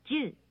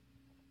10、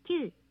9、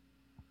8、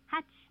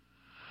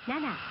7、6、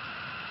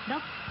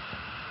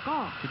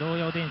5、駆動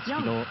用電池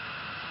起動。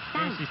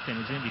全システ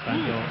ム準備完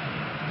了。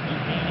メイン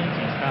エン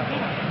ジンスタート。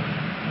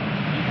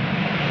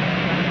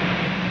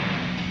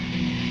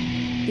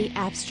 The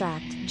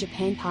Abstract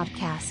Japan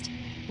Podcast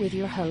with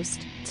your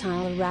host,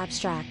 Tyler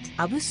Abstract.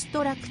 アブス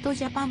トラクト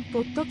ジャパン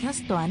ポッドキャ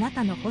ストあな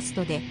たのホス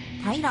トで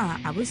タイラ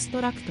ー・アブス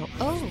トラクト。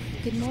 Oh,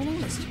 good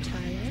morning, Mr.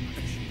 Tyler.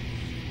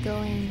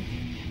 Going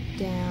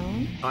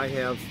down? I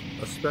have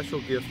a special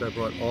gift I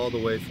brought all the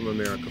way from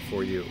America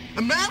for you.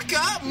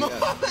 America?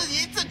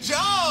 It's a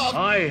job!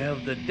 I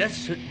have the death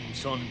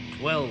sentence on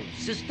 12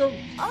 systems.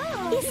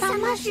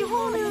 勇まし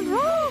ほるロ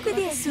ーグ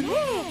ですね。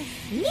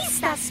ミス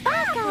タースパ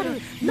ーカル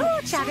ノ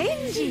ーチャ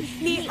レンジ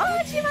に応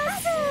じま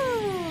す。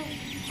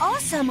王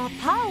様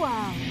パワー。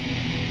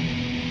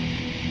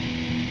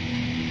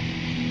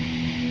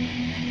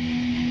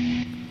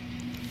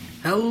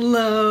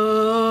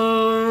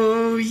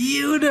Hello,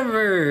 universe!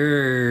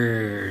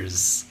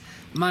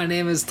 My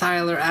name is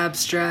Tyler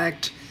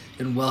Abstract,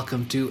 and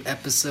welcome to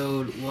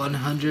episode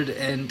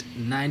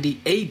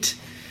 198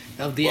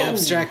 of the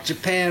Abstract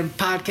Japan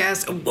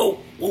podcast. Whoa,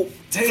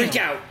 freak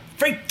out,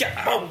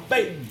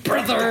 baby,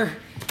 brother!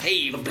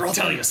 Hey, brother!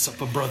 Tell you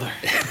something, brother.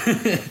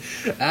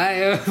 I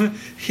am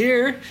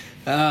here.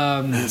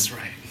 That's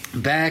right.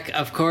 Back,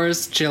 of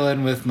course,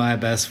 chilling with my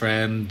best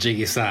friend,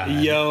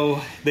 Jiggy-san. Yo,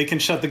 they can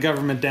shut the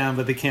government down,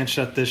 but they can't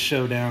shut this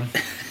show down.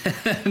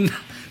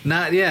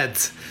 Not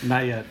yet.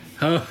 Not yet.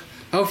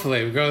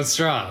 Hopefully, we're going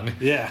strong.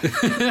 Yeah.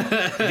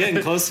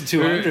 Getting close to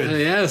 200.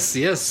 Yes.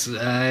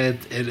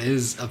 It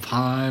is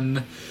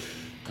upon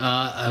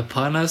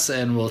us,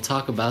 and we'll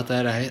talk about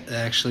that. I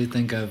actually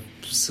think I've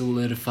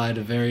solidified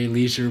a very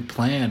leisure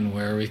plan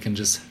where we can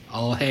just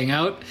all hang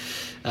out.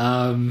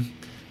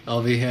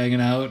 I'll be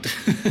hanging out.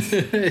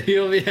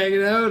 You'll be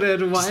hanging out,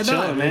 and why just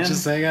not? Chilling, man.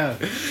 Just hang out.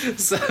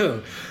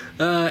 So,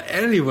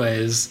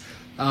 anyways,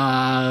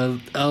 a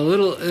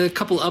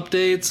couple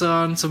updates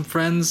on some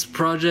friends'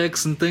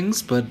 projects and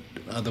things, but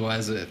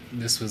otherwise,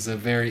 this was a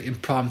very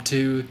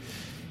impromptu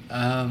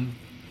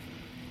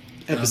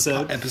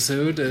episode,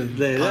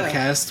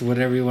 podcast,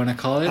 whatever you want to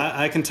call it.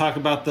 I can talk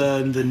about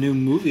the new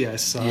movie I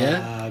saw,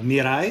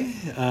 Mirai.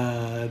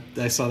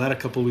 I saw that a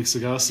couple weeks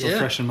ago, still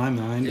fresh in my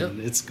mind, and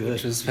it's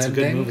good. It's a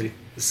good movie.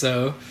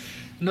 So,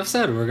 enough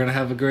said. We're gonna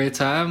have a great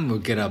time. We'll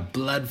get our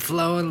blood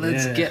flowing.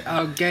 Let's get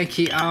our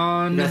Genki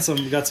on.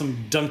 We got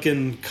some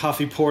Dunkin'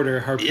 coffee porter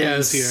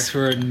harpoons here. Yes,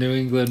 for New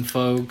England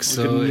folks.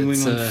 Like so a New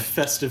it's England a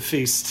festive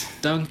feast.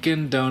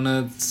 Dunkin'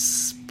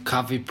 Donuts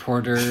coffee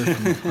porter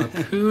from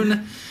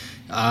Harpoon.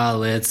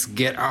 Let's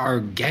get our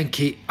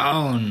Genki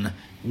on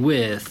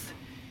with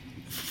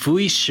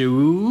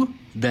Fuishu.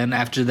 Then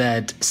after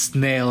that,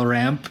 Snail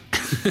Ramp.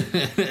 Shred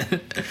the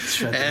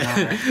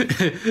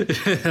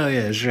gnar. Hell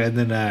yeah, shred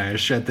the gnar.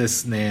 Shred the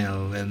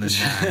snail and the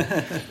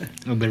gnar.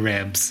 And the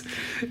ramps.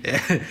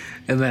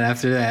 And then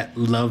after that,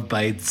 Love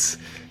Bites.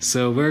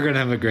 So we're going to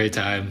have a great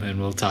time, and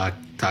we'll talk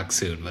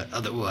soon. But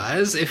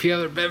otherwise, if you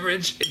have a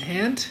beverage in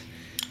hand...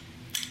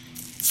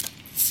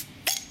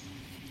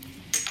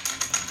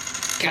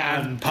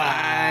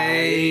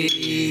 Kanpai!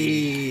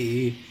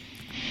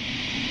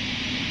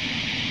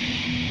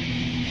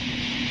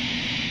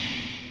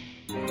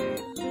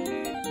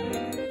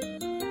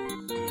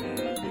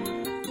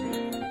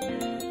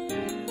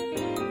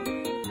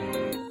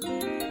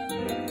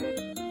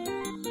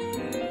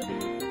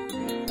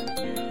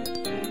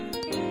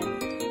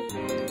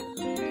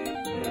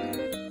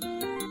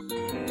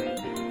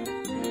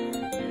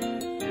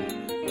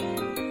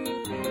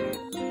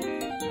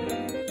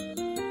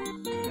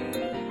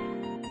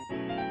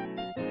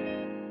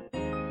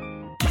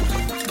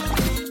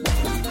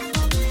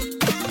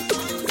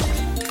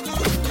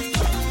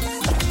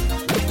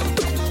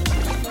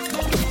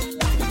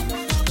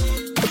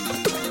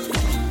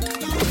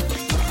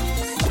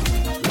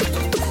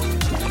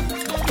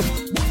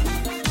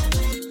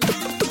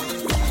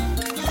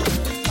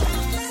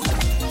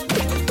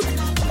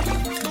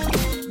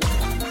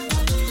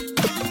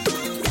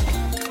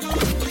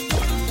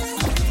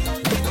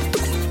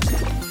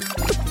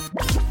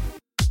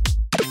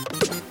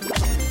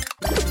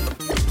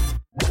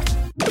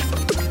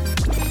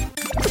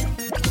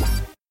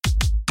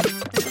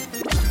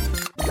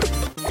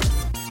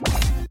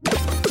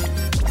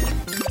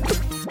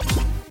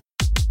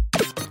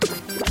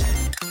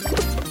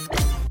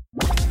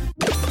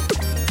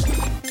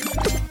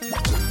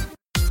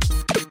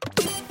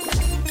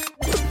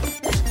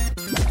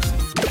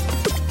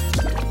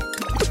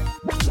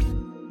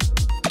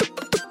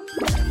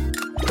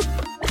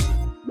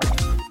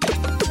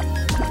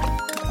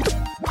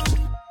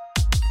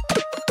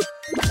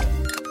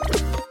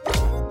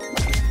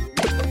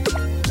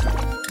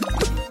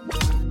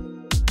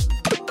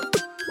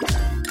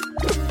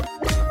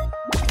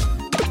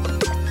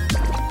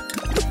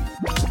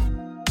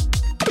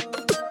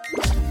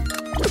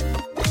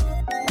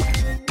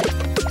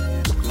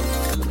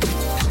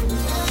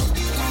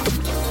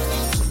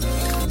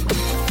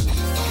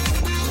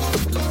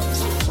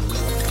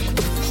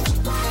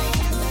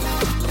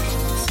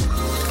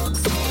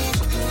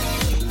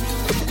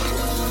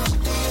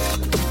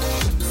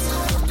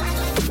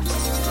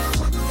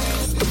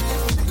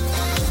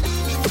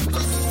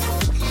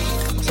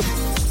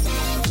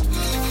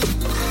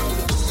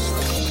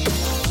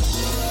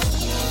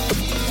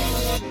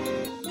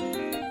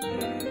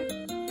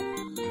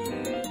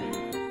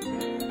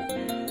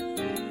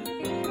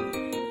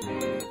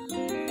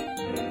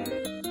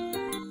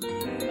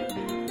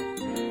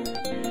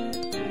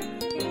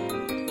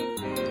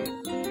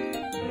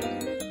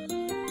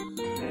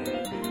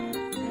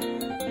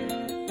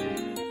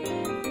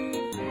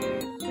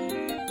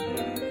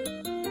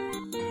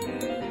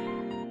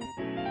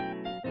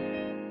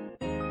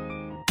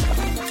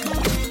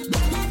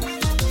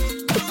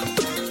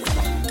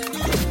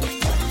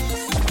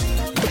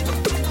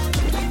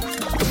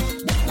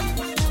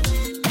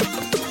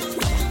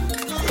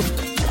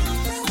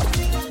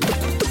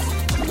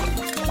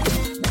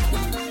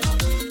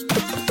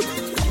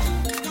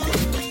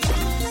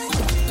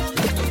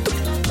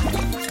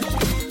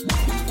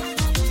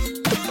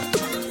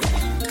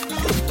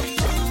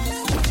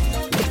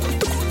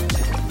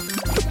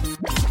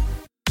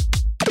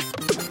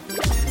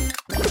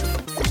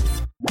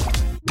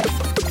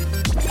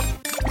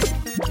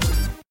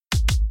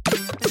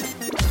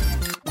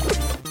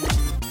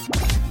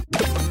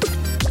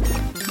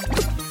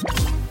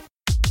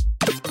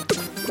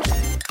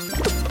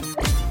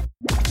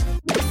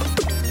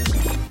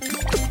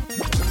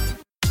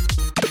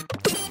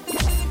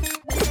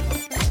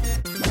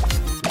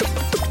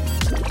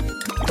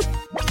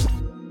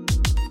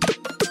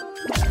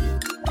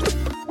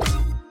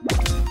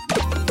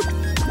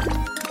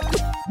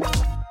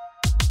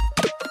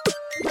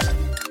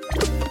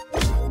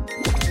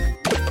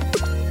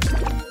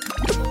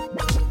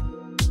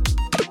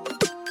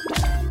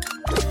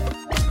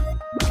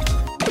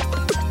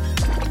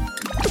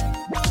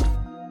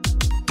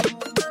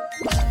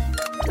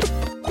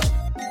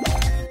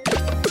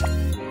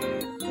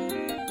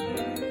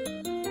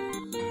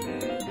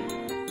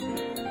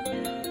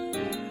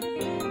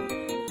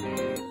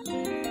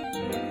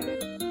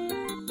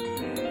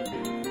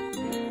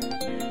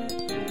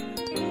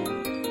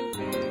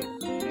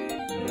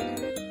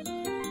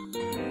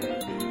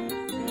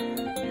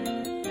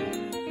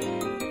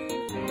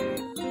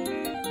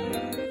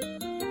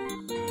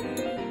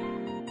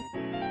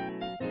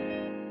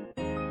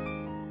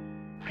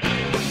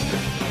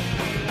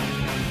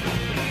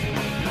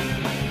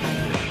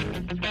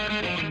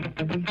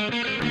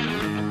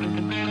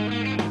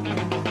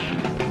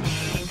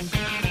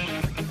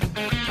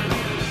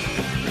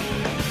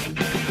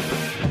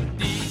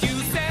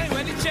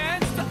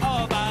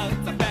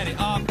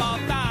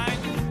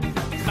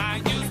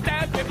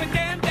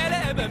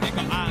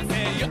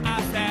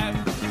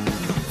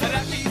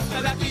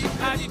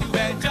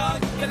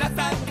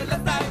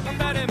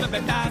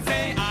 better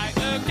say I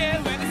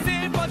again when I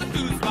sing for the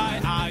blues.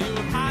 Why are you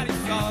hiding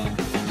so?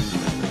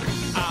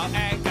 I'll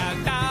anchor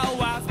down,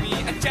 was me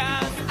a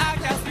chance. I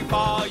can speak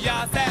for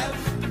yourself,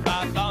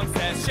 but don't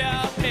say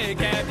she'll pick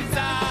it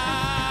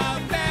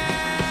something.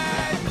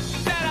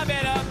 Then I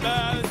better the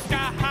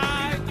sky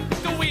high.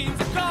 The winds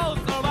are close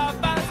over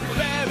us.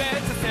 Where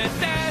it's just a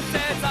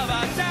dance of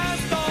a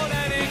chance. Don't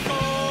let it go.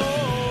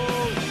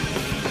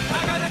 I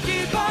gotta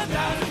keep on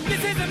down.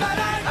 This isn't my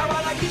life. I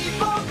wanna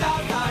keep on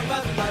down. I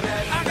was my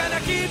best. I gotta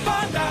keep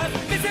on down.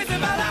 This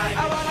isn't my life.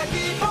 I wanna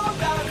keep on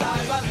down. I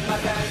was my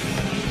best.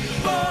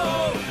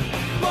 Whoa,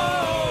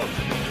 whoa,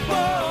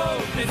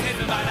 whoa. This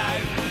isn't my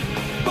life.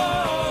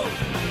 Whoa,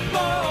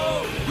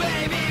 whoa.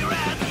 Baby,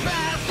 red,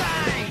 fast,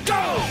 line,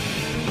 go.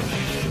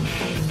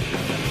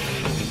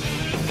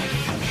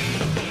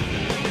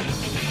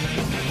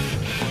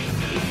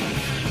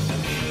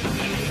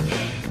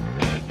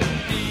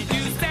 Did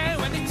you stay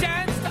when the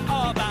chance to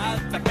over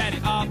the penny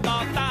of no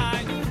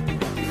time?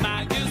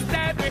 Might you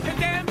stay with the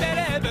game,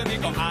 believe me,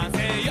 go and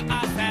say you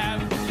yourself.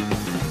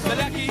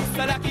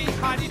 So lucky,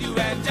 how did you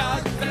enjoy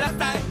the last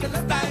time,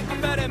 I'm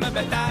very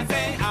better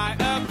say I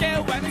okay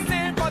when it's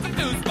in for the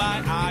blues. Why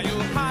are you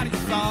hiding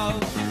so?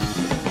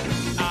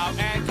 I'll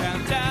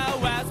encounter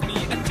with me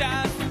a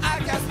chance. I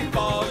can speak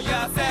for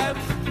yourself,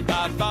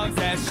 but don't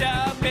say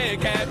she'll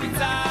pick it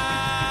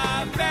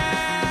something.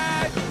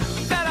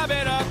 Then I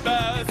better the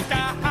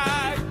sky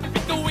high.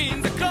 If the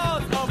winds are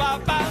close over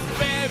us,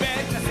 baby,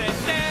 just say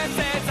this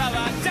is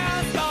our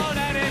chance. Don't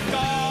let it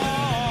go.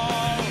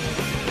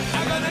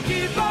 I'm gonna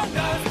keep on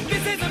going.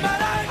 This isn't my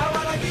life. I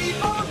wanna keep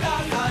on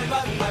going. I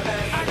was my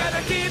best. I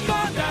gotta keep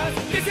on going.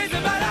 This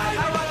isn't my life.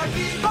 I wanna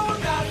keep on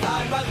going.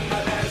 I was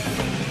my best.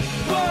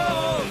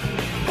 Whoa,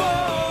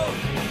 whoa,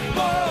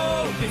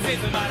 whoa. This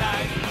isn't my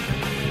life.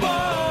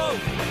 Whoa,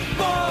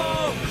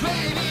 whoa.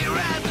 Baby,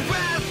 red,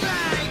 red,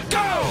 line,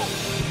 go.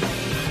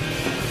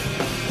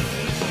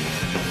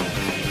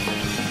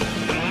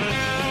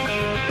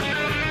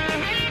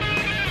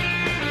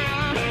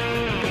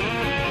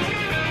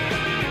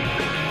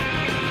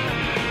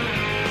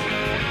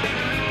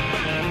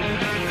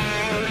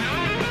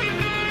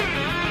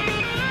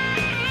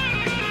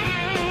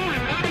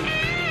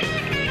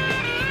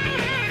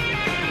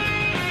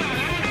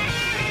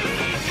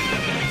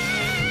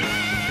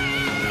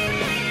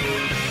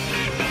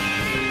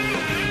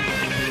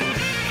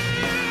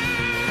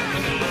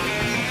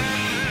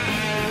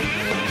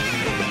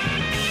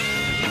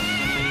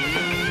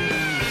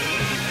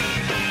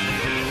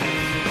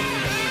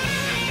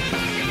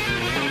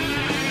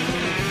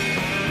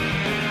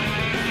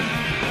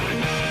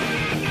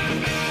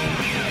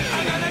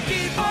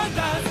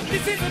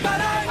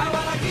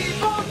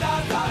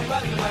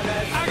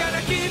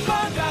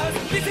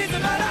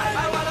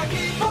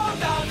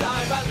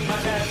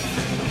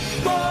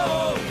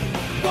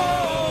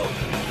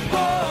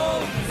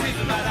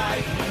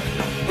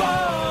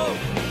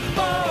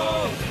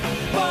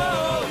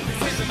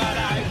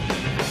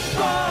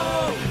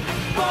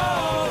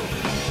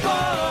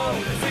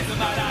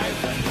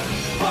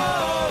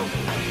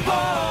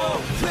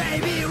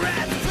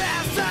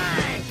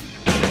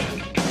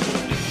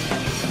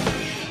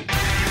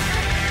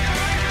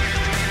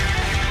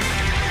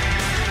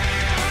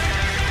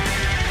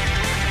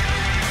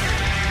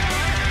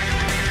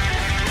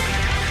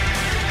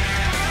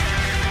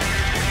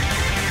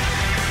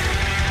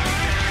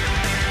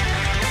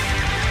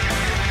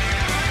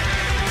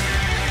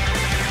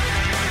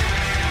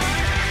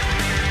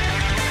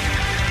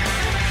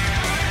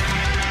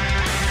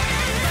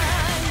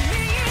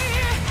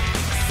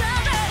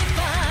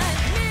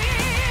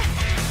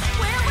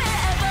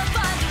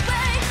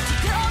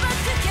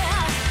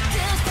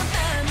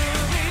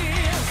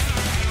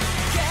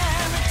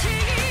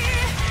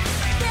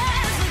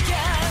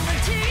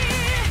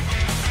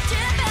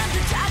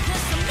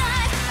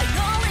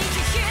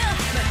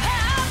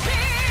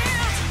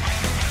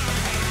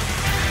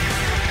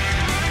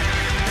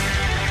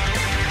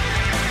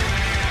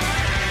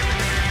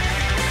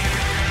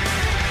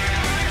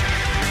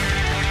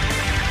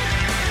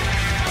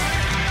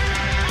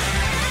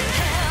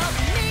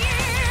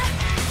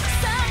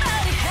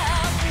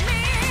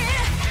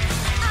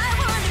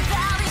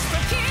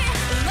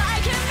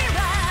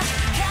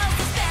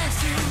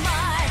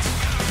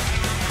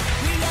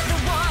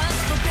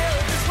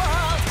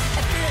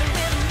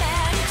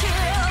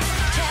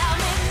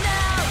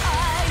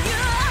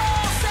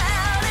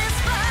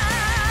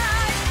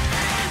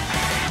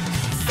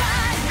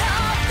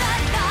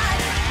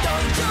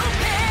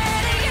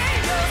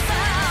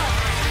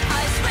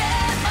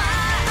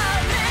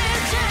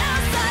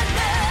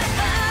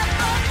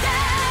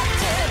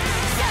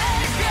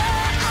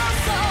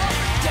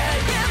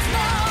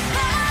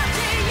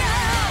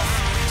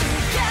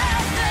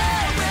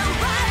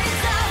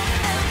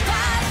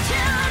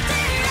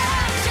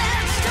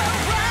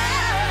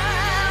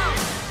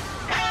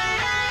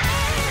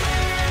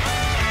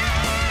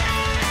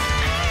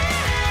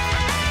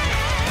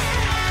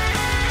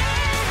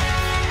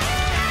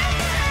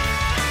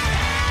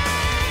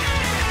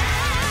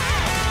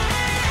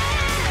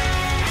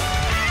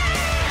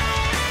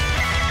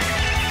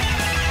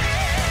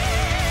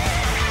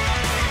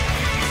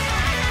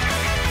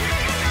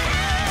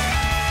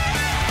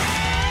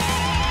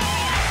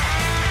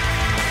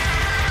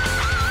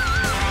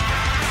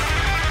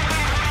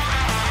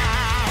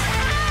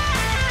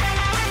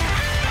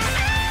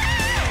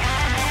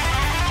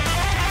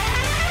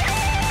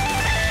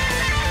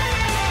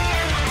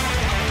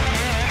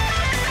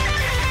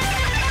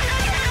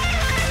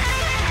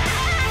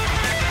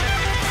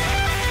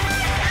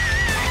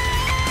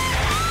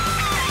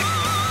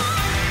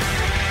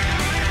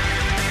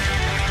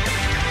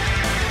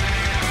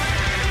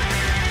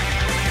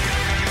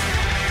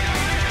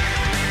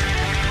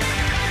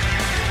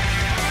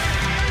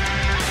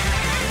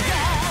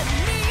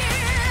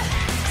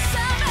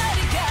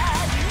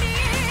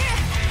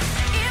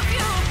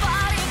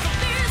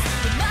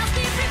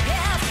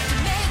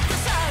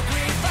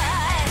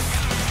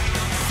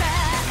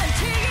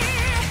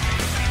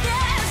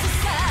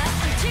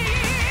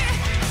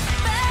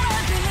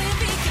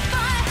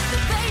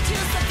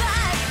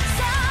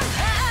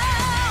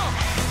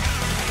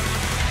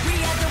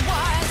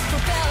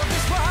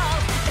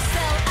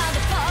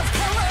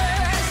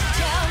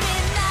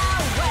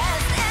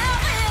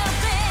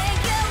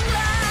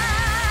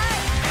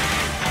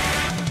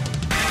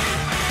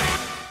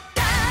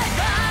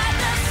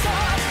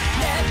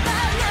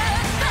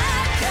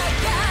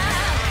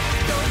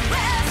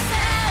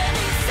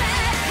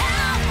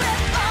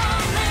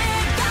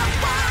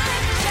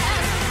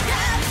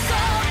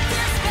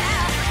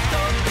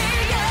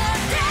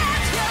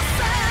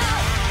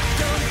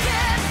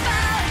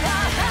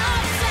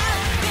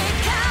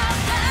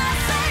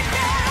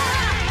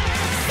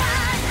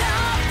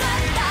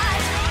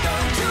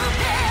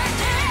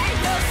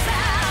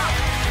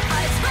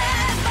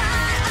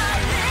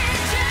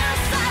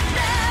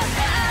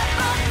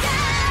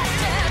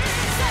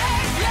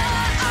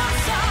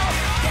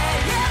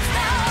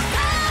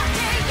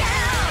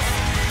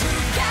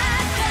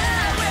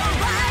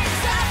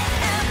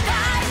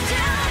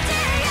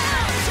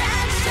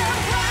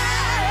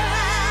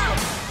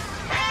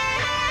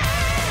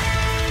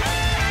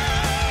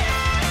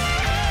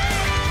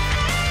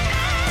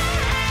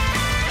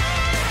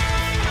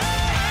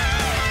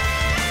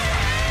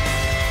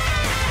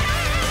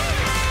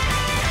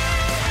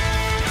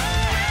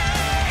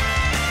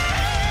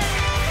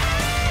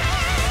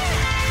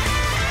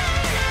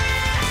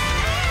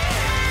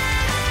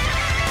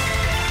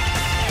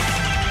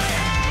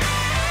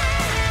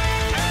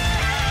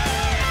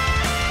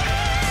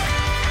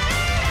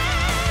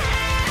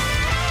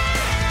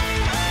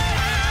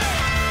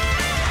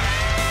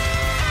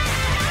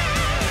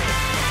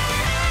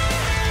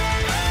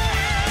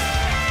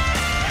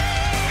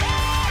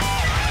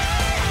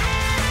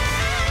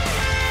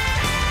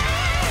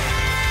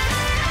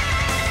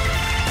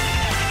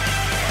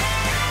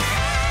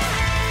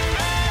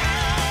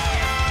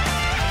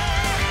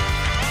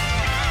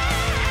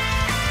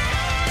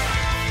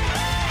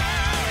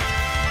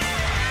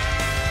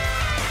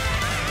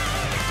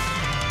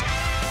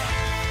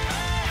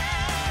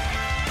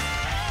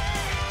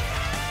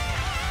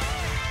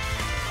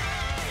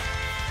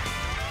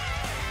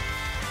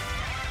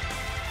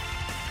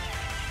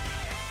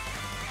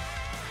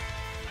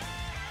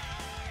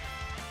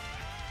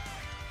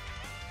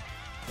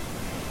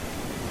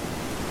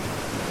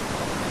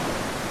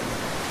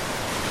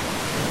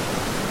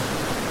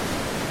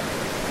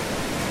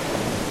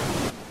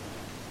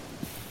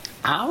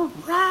 All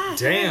right.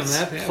 Damn,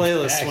 that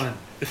playlist went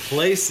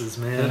places,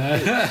 man.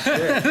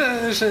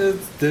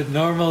 The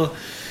normal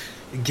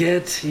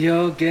get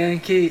your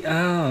Genki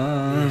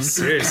on. Yeah,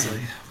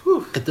 seriously.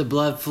 Get the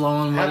blood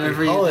flowing, Happy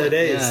whatever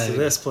holidays to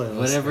this playlist.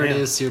 Whatever man. it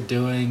is you're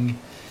doing,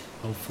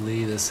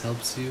 hopefully this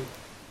helps you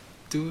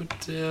do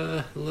it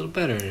a little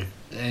better.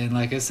 And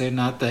like I say,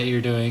 not that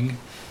you're doing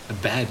a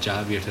bad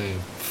job, you're doing a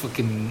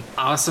fucking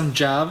awesome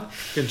job.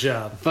 Good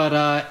job.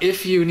 But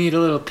if you need a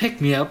little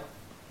pick-me-up,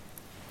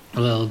 a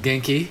little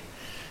Genki,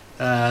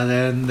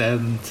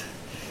 then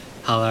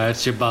holler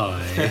at your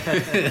boy.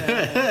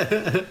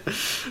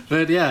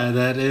 But yeah,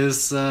 that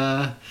is,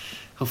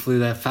 hopefully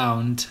that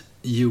found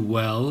you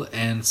well.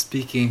 And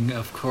speaking,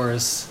 of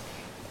course,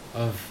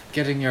 of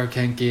getting your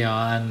Genki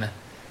on,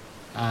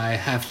 I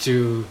have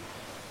to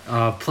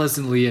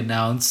pleasantly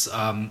announce,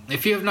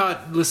 if you have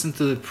not listened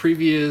to the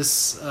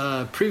previous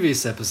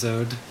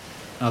episode,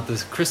 not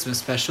the Christmas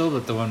special,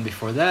 but the one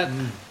before that,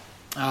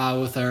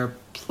 with our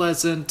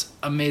pleasant,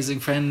 amazing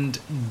friend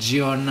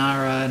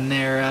Gionata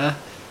Nera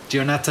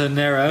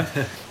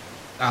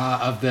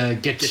of the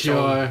Get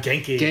Your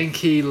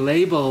Genki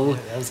label.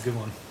 Yeah, that was a good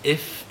one.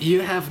 If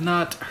you have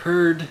not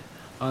heard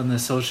on the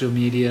social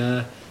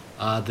media,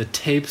 the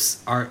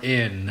tapes are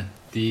in.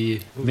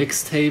 The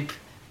mixtape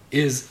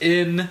is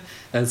in.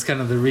 That's kind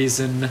of the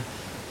reason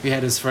we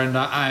had his friend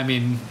on. I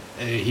mean,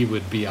 he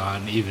would be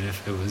on even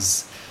if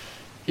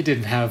he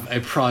didn't have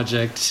a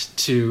project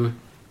to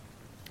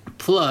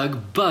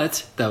plug,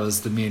 but that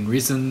was the main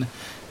reason.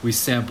 We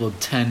sampled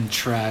 10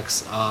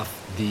 tracks off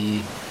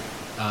the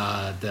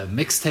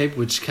mixtape,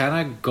 which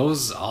kind of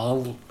goes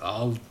all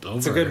over.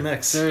 It's a good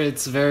mix.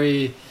 It's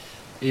very,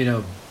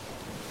 in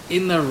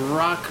the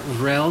rock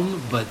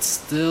realm, but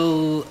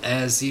still,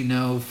 as you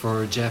know,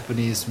 for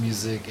Japanese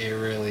music, it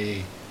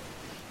really,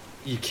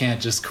 you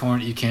can't just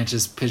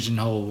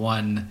pigeonhole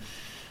one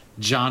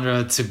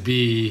genre to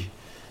be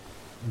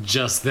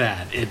just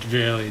that. It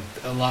really,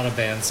 a lot of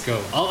bands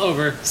go all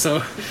over,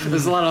 so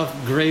there's a lot of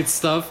great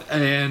stuff,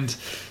 and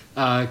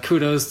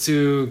kudos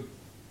to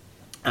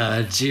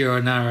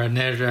Gionata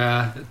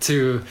Nera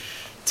to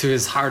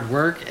his hard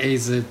work.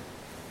 He's a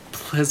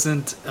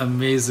pleasant,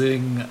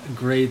 amazing,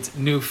 great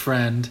new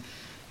friend,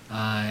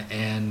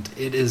 and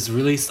it is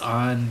released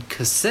on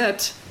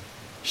cassette.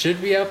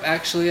 Should be up,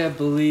 actually, I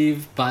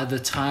believe, by the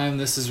time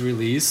this is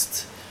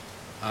released.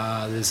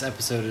 This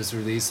episode is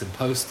released and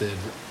posted.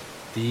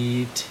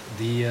 The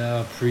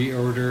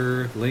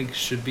pre-order link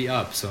should be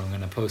up, so I'm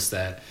going to post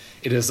that.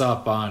 It is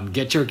up on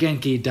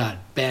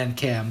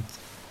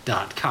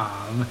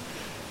getyourgenki.bandcamp.com,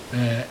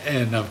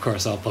 and of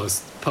course I'll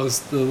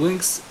post the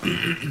links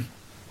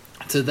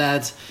to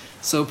that.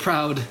 So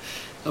proud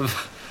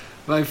of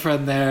my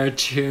friend there.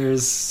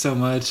 Cheers so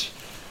much.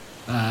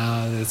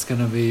 It's going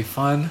to be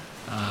fun.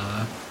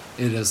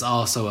 It is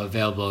also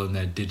available in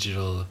the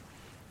digital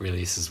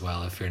release as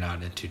well if you're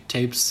not into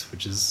tapes,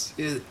 which is,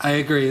 I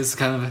agree, it's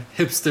kind of a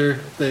hipster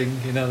thing,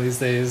 these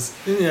days.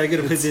 Yeah, I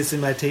gotta put this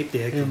in my tape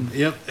deck.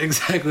 Yep,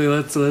 exactly.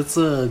 Let's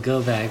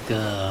go back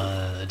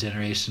a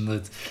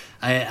generation.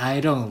 I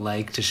don't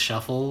like to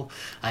shuffle.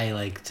 I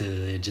like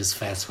to just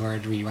fast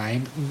forward,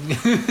 rewind.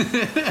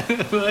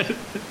 But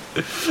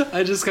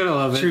I just kind of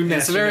love it. True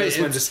master knows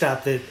when to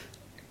stop the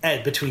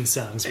ad between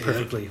songs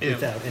perfectly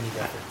without any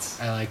reference.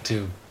 I like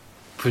to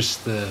push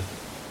the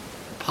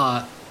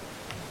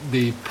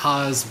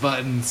pause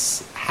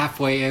buttons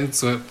halfway in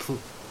so it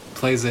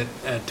plays it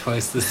at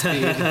twice the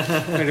speed.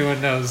 Anyone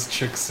knows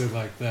tricks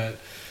like that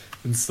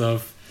and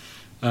stuff,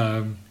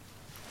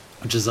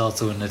 which is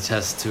also an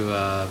attest to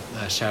a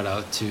shout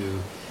out to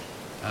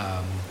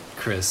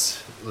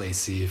Chris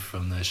Lacey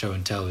from the Show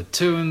and Tell with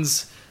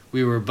Tunes.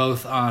 We were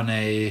both on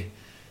a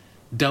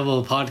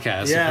double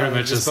podcast. Yeah, pretty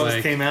much just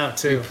both came out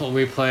too.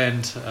 We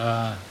planned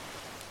to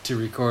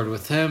record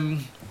with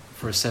him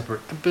for separate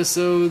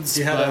episodes,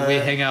 but we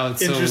hang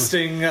out.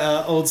 Interesting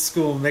old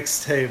school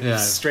mixtape,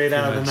 straight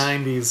out of the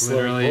 90s.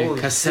 Literally,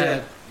 like,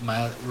 cassette.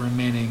 My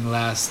remaining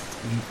last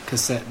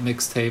cassette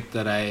mixtape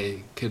that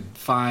I could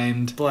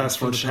find. Blast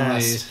from the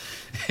past.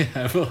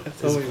 Yeah, it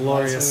was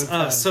glorious.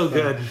 Oh, so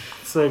good,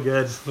 so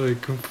good.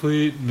 Like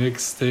complete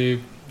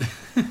mixtape.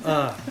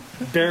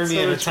 Bury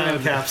me in a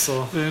time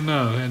capsule. I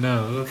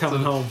know.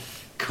 Coming home.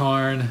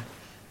 Korn.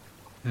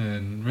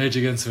 And Rage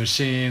Against the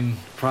Machine,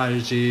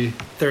 Prodigy,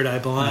 Third Eye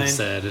Blind.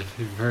 Said if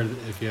you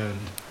haven't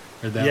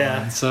heard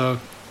that one. So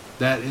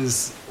that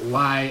is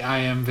why I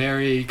am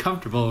very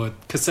comfortable with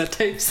cassette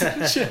tapes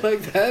and shit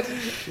like that.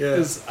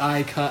 Because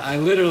I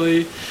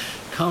literally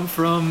come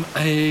from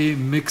a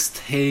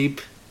mixtape,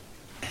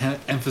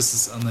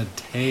 emphasis on the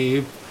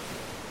tape.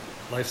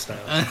 Lifestyle.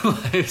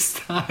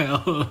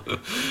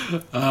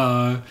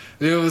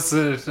 It was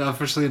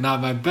officially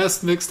not my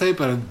best mixtape,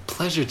 but a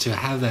pleasure to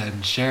have that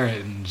and share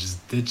it and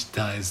just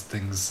digitize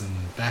things and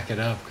back it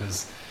up,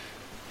 because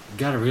you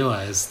gotta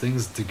realize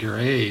things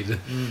degrade.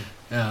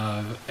 We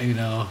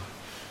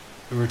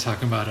were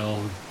talking about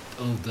old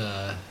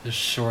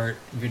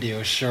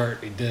video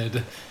short we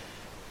did.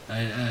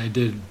 I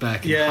did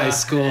back in high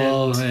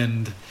school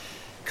and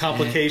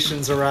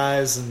complications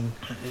arise and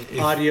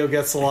audio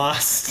gets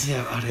lost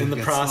in the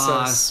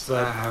process.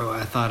 But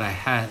I thought I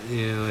had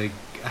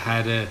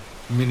had a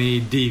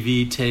mini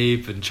DV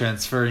tape and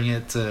transferring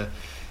it to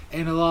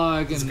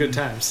analog. It's good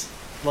times.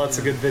 Lots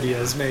of good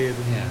videos made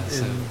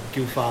in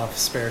goof off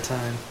spare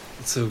time.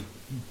 So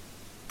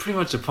pretty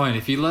much the point.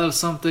 If you love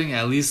something,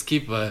 at least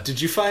keep a.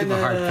 Did you find a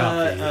hard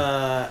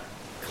copy?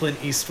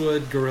 Clint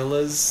Eastwood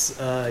Gorillas,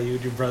 you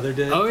and your brother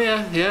did? Oh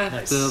yeah.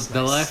 Nice,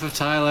 the Life of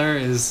Tyler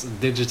is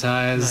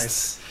digitized.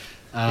 Nice.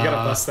 You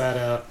gotta bust that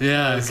out.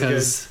 Yeah,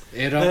 because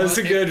it could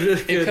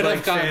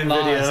have gotten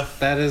lost.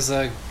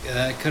 Video.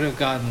 That could have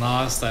gotten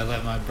lost. I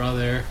let my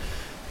brother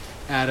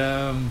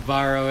Adam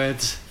borrow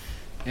it,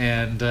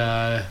 and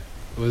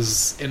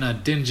was in a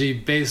dingy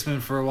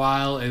basement for a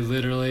while. It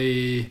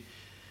literally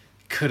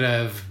could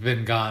have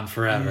been gone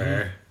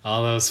forever.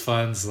 All those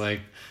funds, like.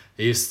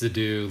 I used to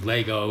do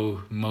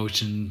Lego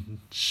motion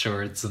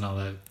shorts and all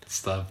that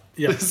stuff.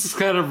 Yeah. This is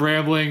kind of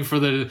rambling for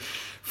the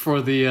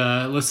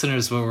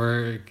listeners, but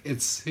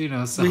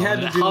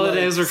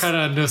holidays were kind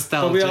of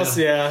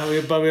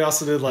nostalgia. But we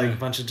also did a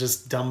bunch of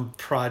just dumb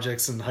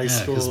projects in high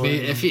school.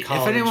 If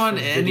anyone,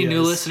 any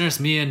new listeners,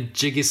 me and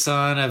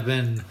Jiggy-san have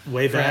been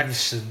way back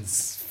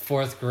since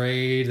 4th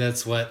grade.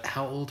 That's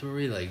how old were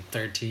we?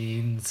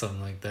 13,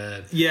 something like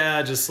that.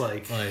 Yeah, just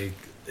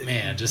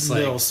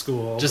middle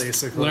school, just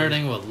basically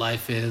learning what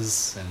life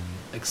is and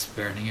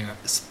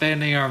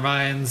expanding our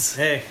minds.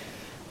 Hey,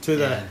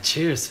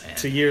 cheers, man.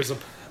 To years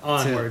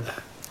onward.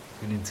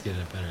 We need to get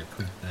a better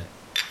clip that.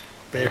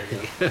 There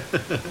you go.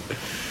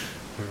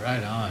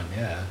 Right on,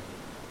 yeah.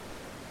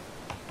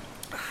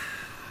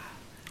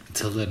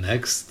 Until the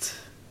next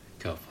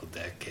couple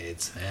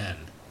decades, man.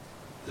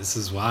 This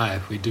is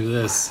why we do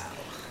this. Wow.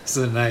 This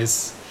is a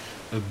nice.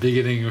 A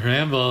beginning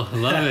ramble,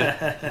 love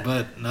it,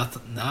 but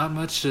not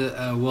much.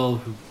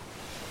 Well,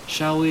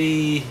 shall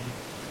we?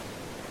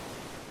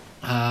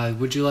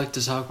 Would you like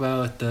to talk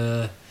about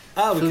the?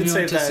 We can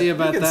say that. See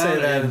about we can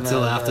say that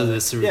until after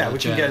this. Yeah, we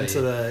can get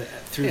into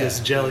this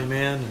Jelly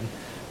Man,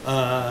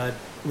 and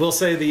we'll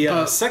say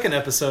the second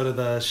episode of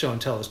the Show and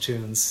Tell Us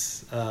Tunes.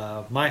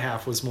 My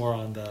half was more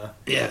on the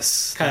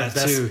kind of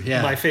best,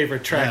 my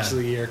favorite tracks of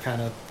the year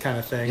kind of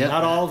thing. Yep,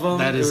 not all of them.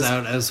 That is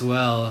out as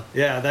well.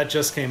 Yeah, that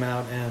just came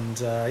out, and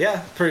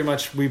pretty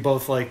much we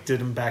both did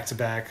them back to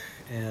back,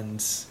 and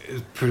it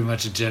was pretty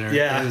much a general.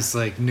 Yeah, it was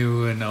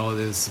new and old.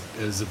 It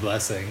was a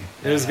blessing.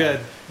 It was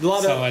good. A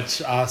lot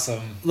of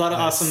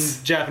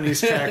awesome Japanese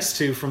tracks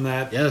too from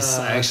that. Yes,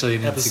 I actually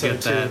need to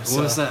get that. Too,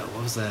 what was that?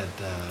 What was that?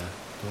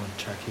 One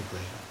track you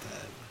played.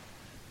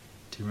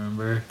 Do you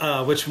remember?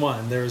 Which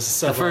one? There was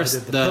several. I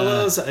did the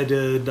Pillows. I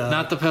did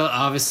not the pillow.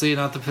 Obviously,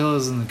 not the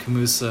Pillows and the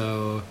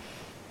Camuso.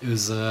 It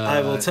was.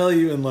 I will tell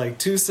you in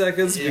 2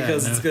 seconds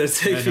because it's going to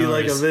take me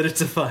a minute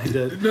to find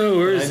it. No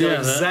worries. I know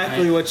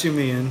exactly what you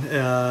mean.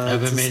 I've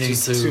been meaning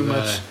to too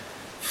much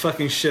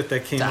fucking shit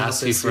that came out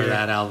this year. To ask you for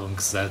that album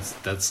because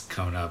that's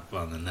coming up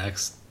on the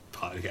next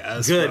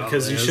podcast. Good,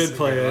 because you should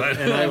play it,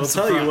 and I will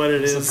tell you what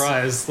it is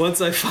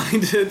once I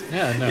find it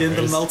in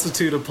the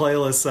multitude of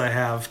playlists I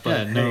have.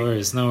 But no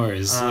worries.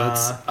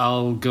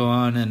 I'll go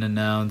on and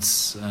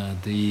announce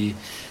the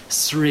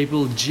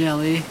Cerebral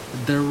Jelly,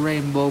 the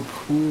Rainbow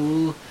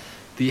Pool,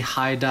 the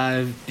High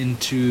Dive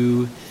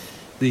into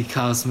the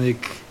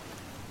Cosmic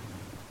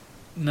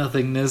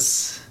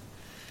Nothingness.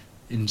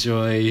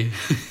 Enjoy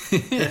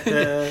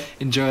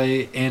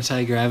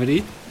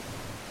Anti-Gravity.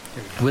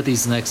 With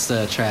these next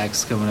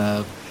tracks coming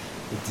up,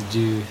 did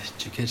you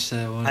catch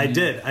that one? I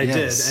did.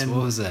 And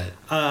what was that?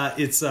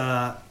 It's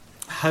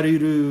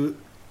Haruru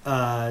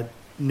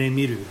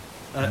Nemiru.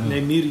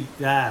 Nemiru.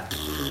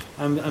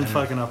 I'm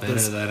fucking up better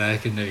this. Than I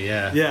can do.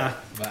 Yeah. Yeah.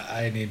 But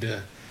I need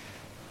to.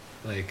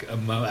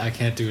 I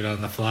can't do it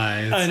on the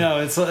fly. I know.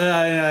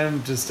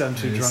 I'm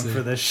too drunk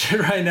for this shit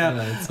right now.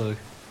 Yeah, it's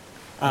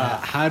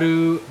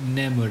Haru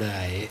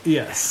Nemurai.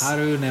 Yes.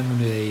 Haru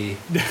Nemurai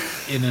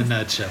in a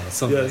nutshell.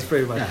 Something. Yeah, it's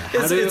pretty much.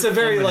 It's a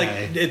very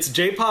it's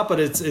J-pop, but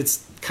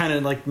it's kind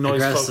of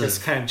noise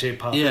focused kind of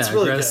J-pop. Yeah, it's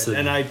really good,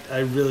 and I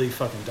really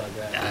fucking dug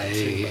that.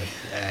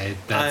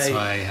 That's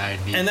why I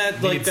need. And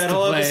that that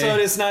whole episode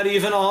is not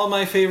even all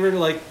my favorite.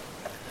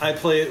 I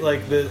played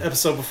the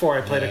episode before.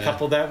 I played a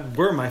couple that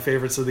were my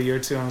favorites of the year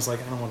too. I was I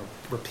don't want to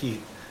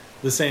repeat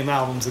the same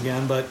albums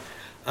again, but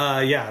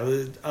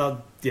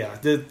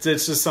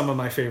it's just some of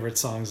my favorite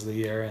songs of the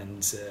year,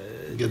 and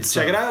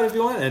check it out if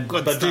you want.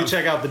 But do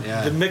check out the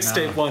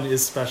mixtape one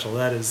is special.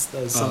 That is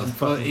something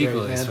fucking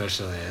equally great, man.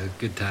 Especially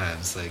good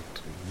times,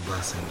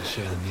 blessing to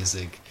share the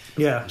music.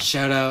 Yeah.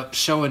 Shout out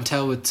Show and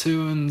Tell with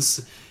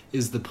Tunes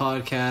is the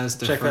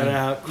podcast. Check that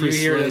out. Chris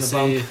you hear it in the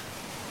bump.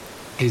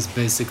 He's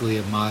basically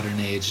a modern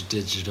age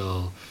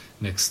digital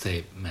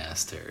mixtape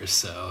master,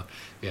 so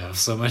we have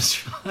so much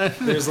fun.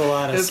 There's a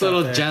lot of There's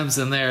little gems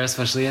in there,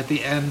 especially at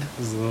the end.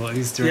 There's little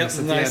Easter eggs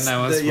at the end. I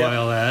won't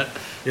spoil that.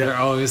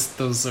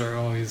 Those are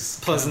always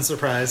pleasant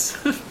surprise.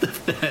 The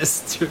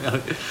best.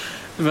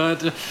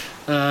 But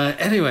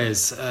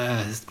anyways,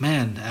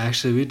 man,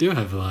 actually we do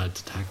have a lot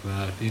to talk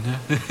about, you know?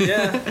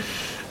 Yeah.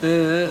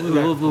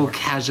 We'll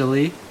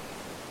casually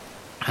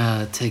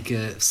take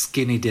a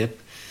skinny dip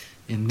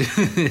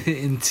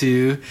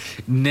into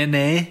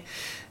Nene,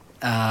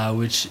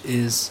 which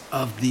is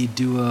of the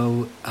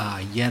duo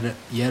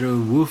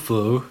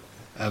Yerowufo.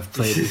 I've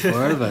played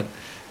before, but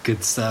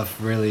good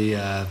stuff. Really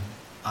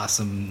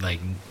awesome, like,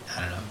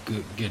 I don't know,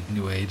 good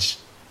new age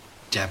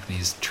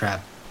Japanese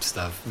trap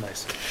stuff.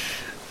 Nice.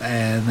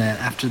 And then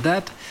after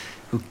that,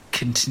 we'll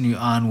continue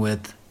on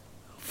with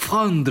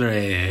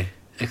Fondre!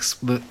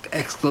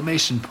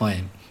 Exclamation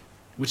point,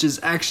 which is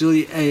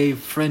actually a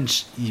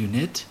French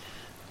unit,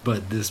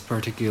 but this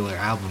particular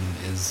album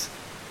is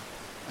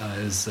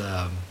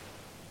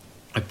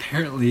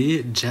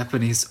apparently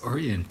Japanese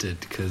oriented,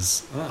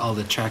 because all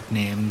the track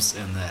names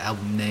and the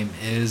album name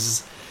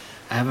is.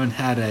 I haven't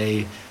had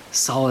a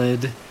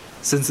solid,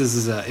 since this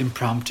is an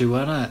impromptu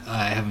one,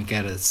 I haven't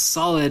got a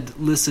solid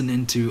listen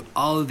into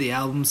all of the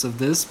albums of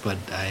this, but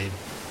I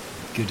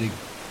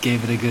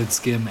gave it a good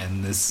skim,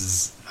 and this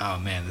is, oh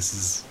man, this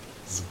is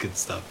good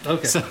stuff.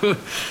 Okay. So,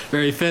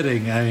 very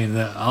fitting. I mean,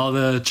 all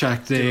the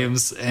track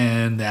names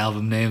and the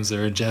album names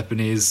are in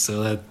Japanese,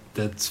 so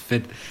that's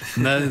fit.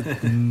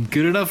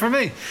 Good enough for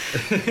me.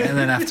 And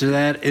then after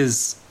that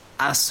is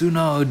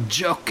Asuno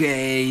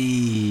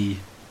Jokei.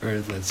 Or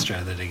let's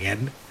try that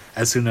again.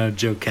 Asuno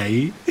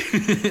Jokei.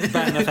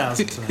 Batting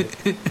 1,000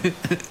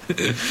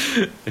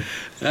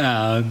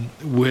 tonight.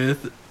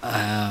 With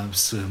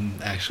some,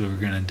 actually we're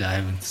going to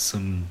dive into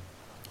some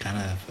kind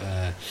of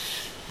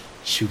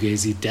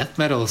shoegazy death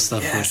metal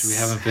stuff, Yes. which we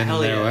haven't been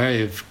Hell in there yeah. where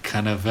you've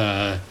kind of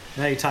Now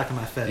you're talking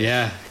my fetish.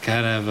 yeah,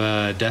 kind of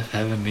death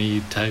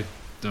heavenly type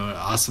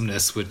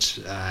awesomeness, which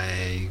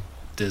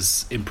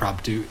this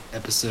impromptu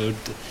episode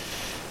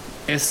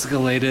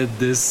escalated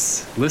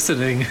this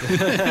listening.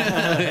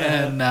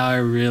 And now I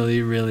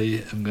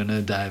really am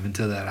gonna dive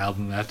into that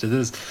album after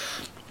this.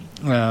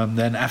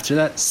 Then after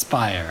that,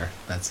 Spire.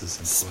 That's his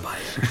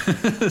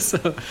Spire.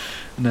 So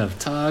enough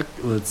talk.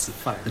 Let's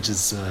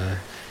just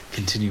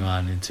continue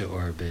on into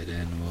Orbit,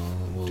 and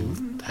we'll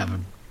have a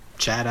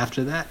chat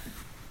after that.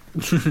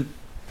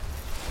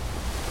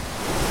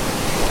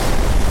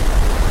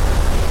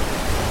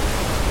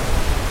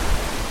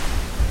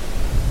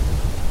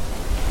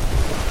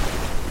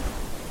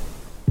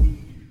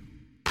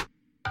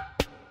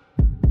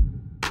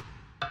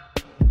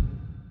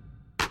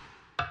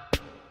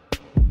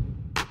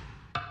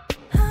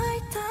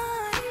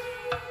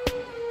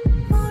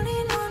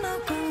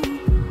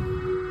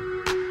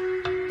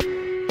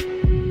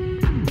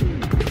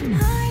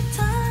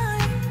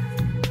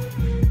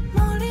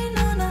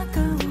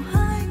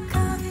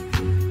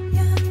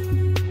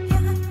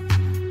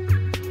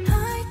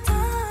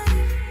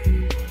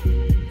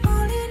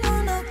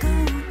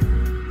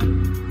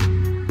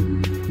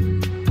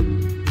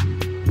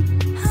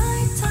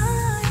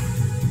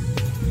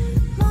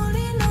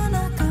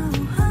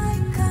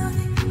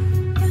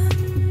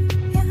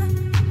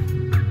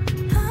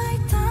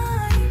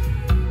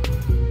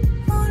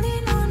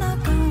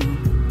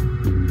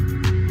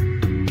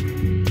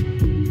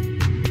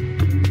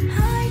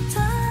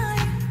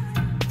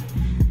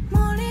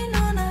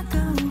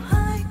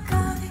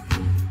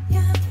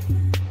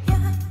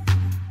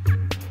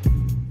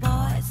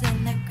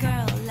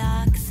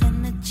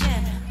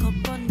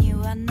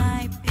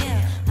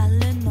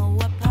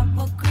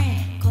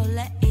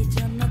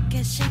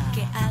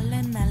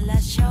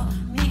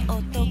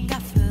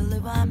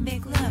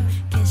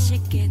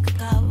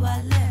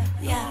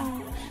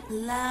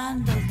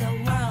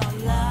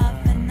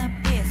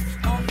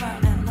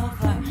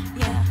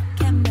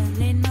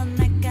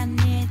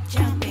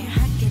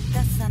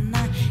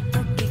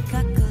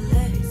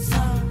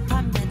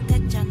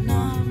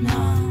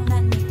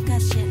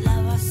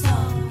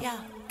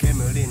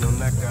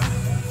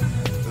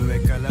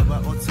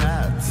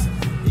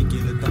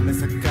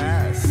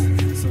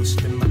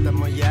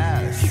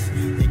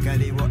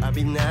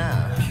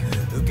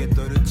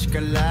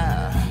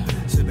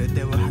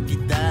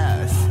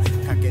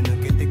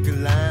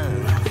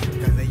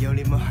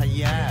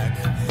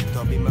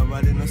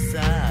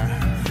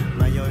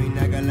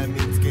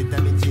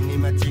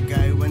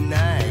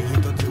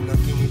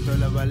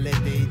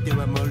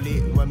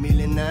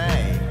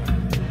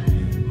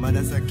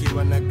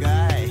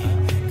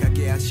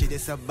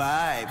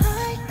 Survive.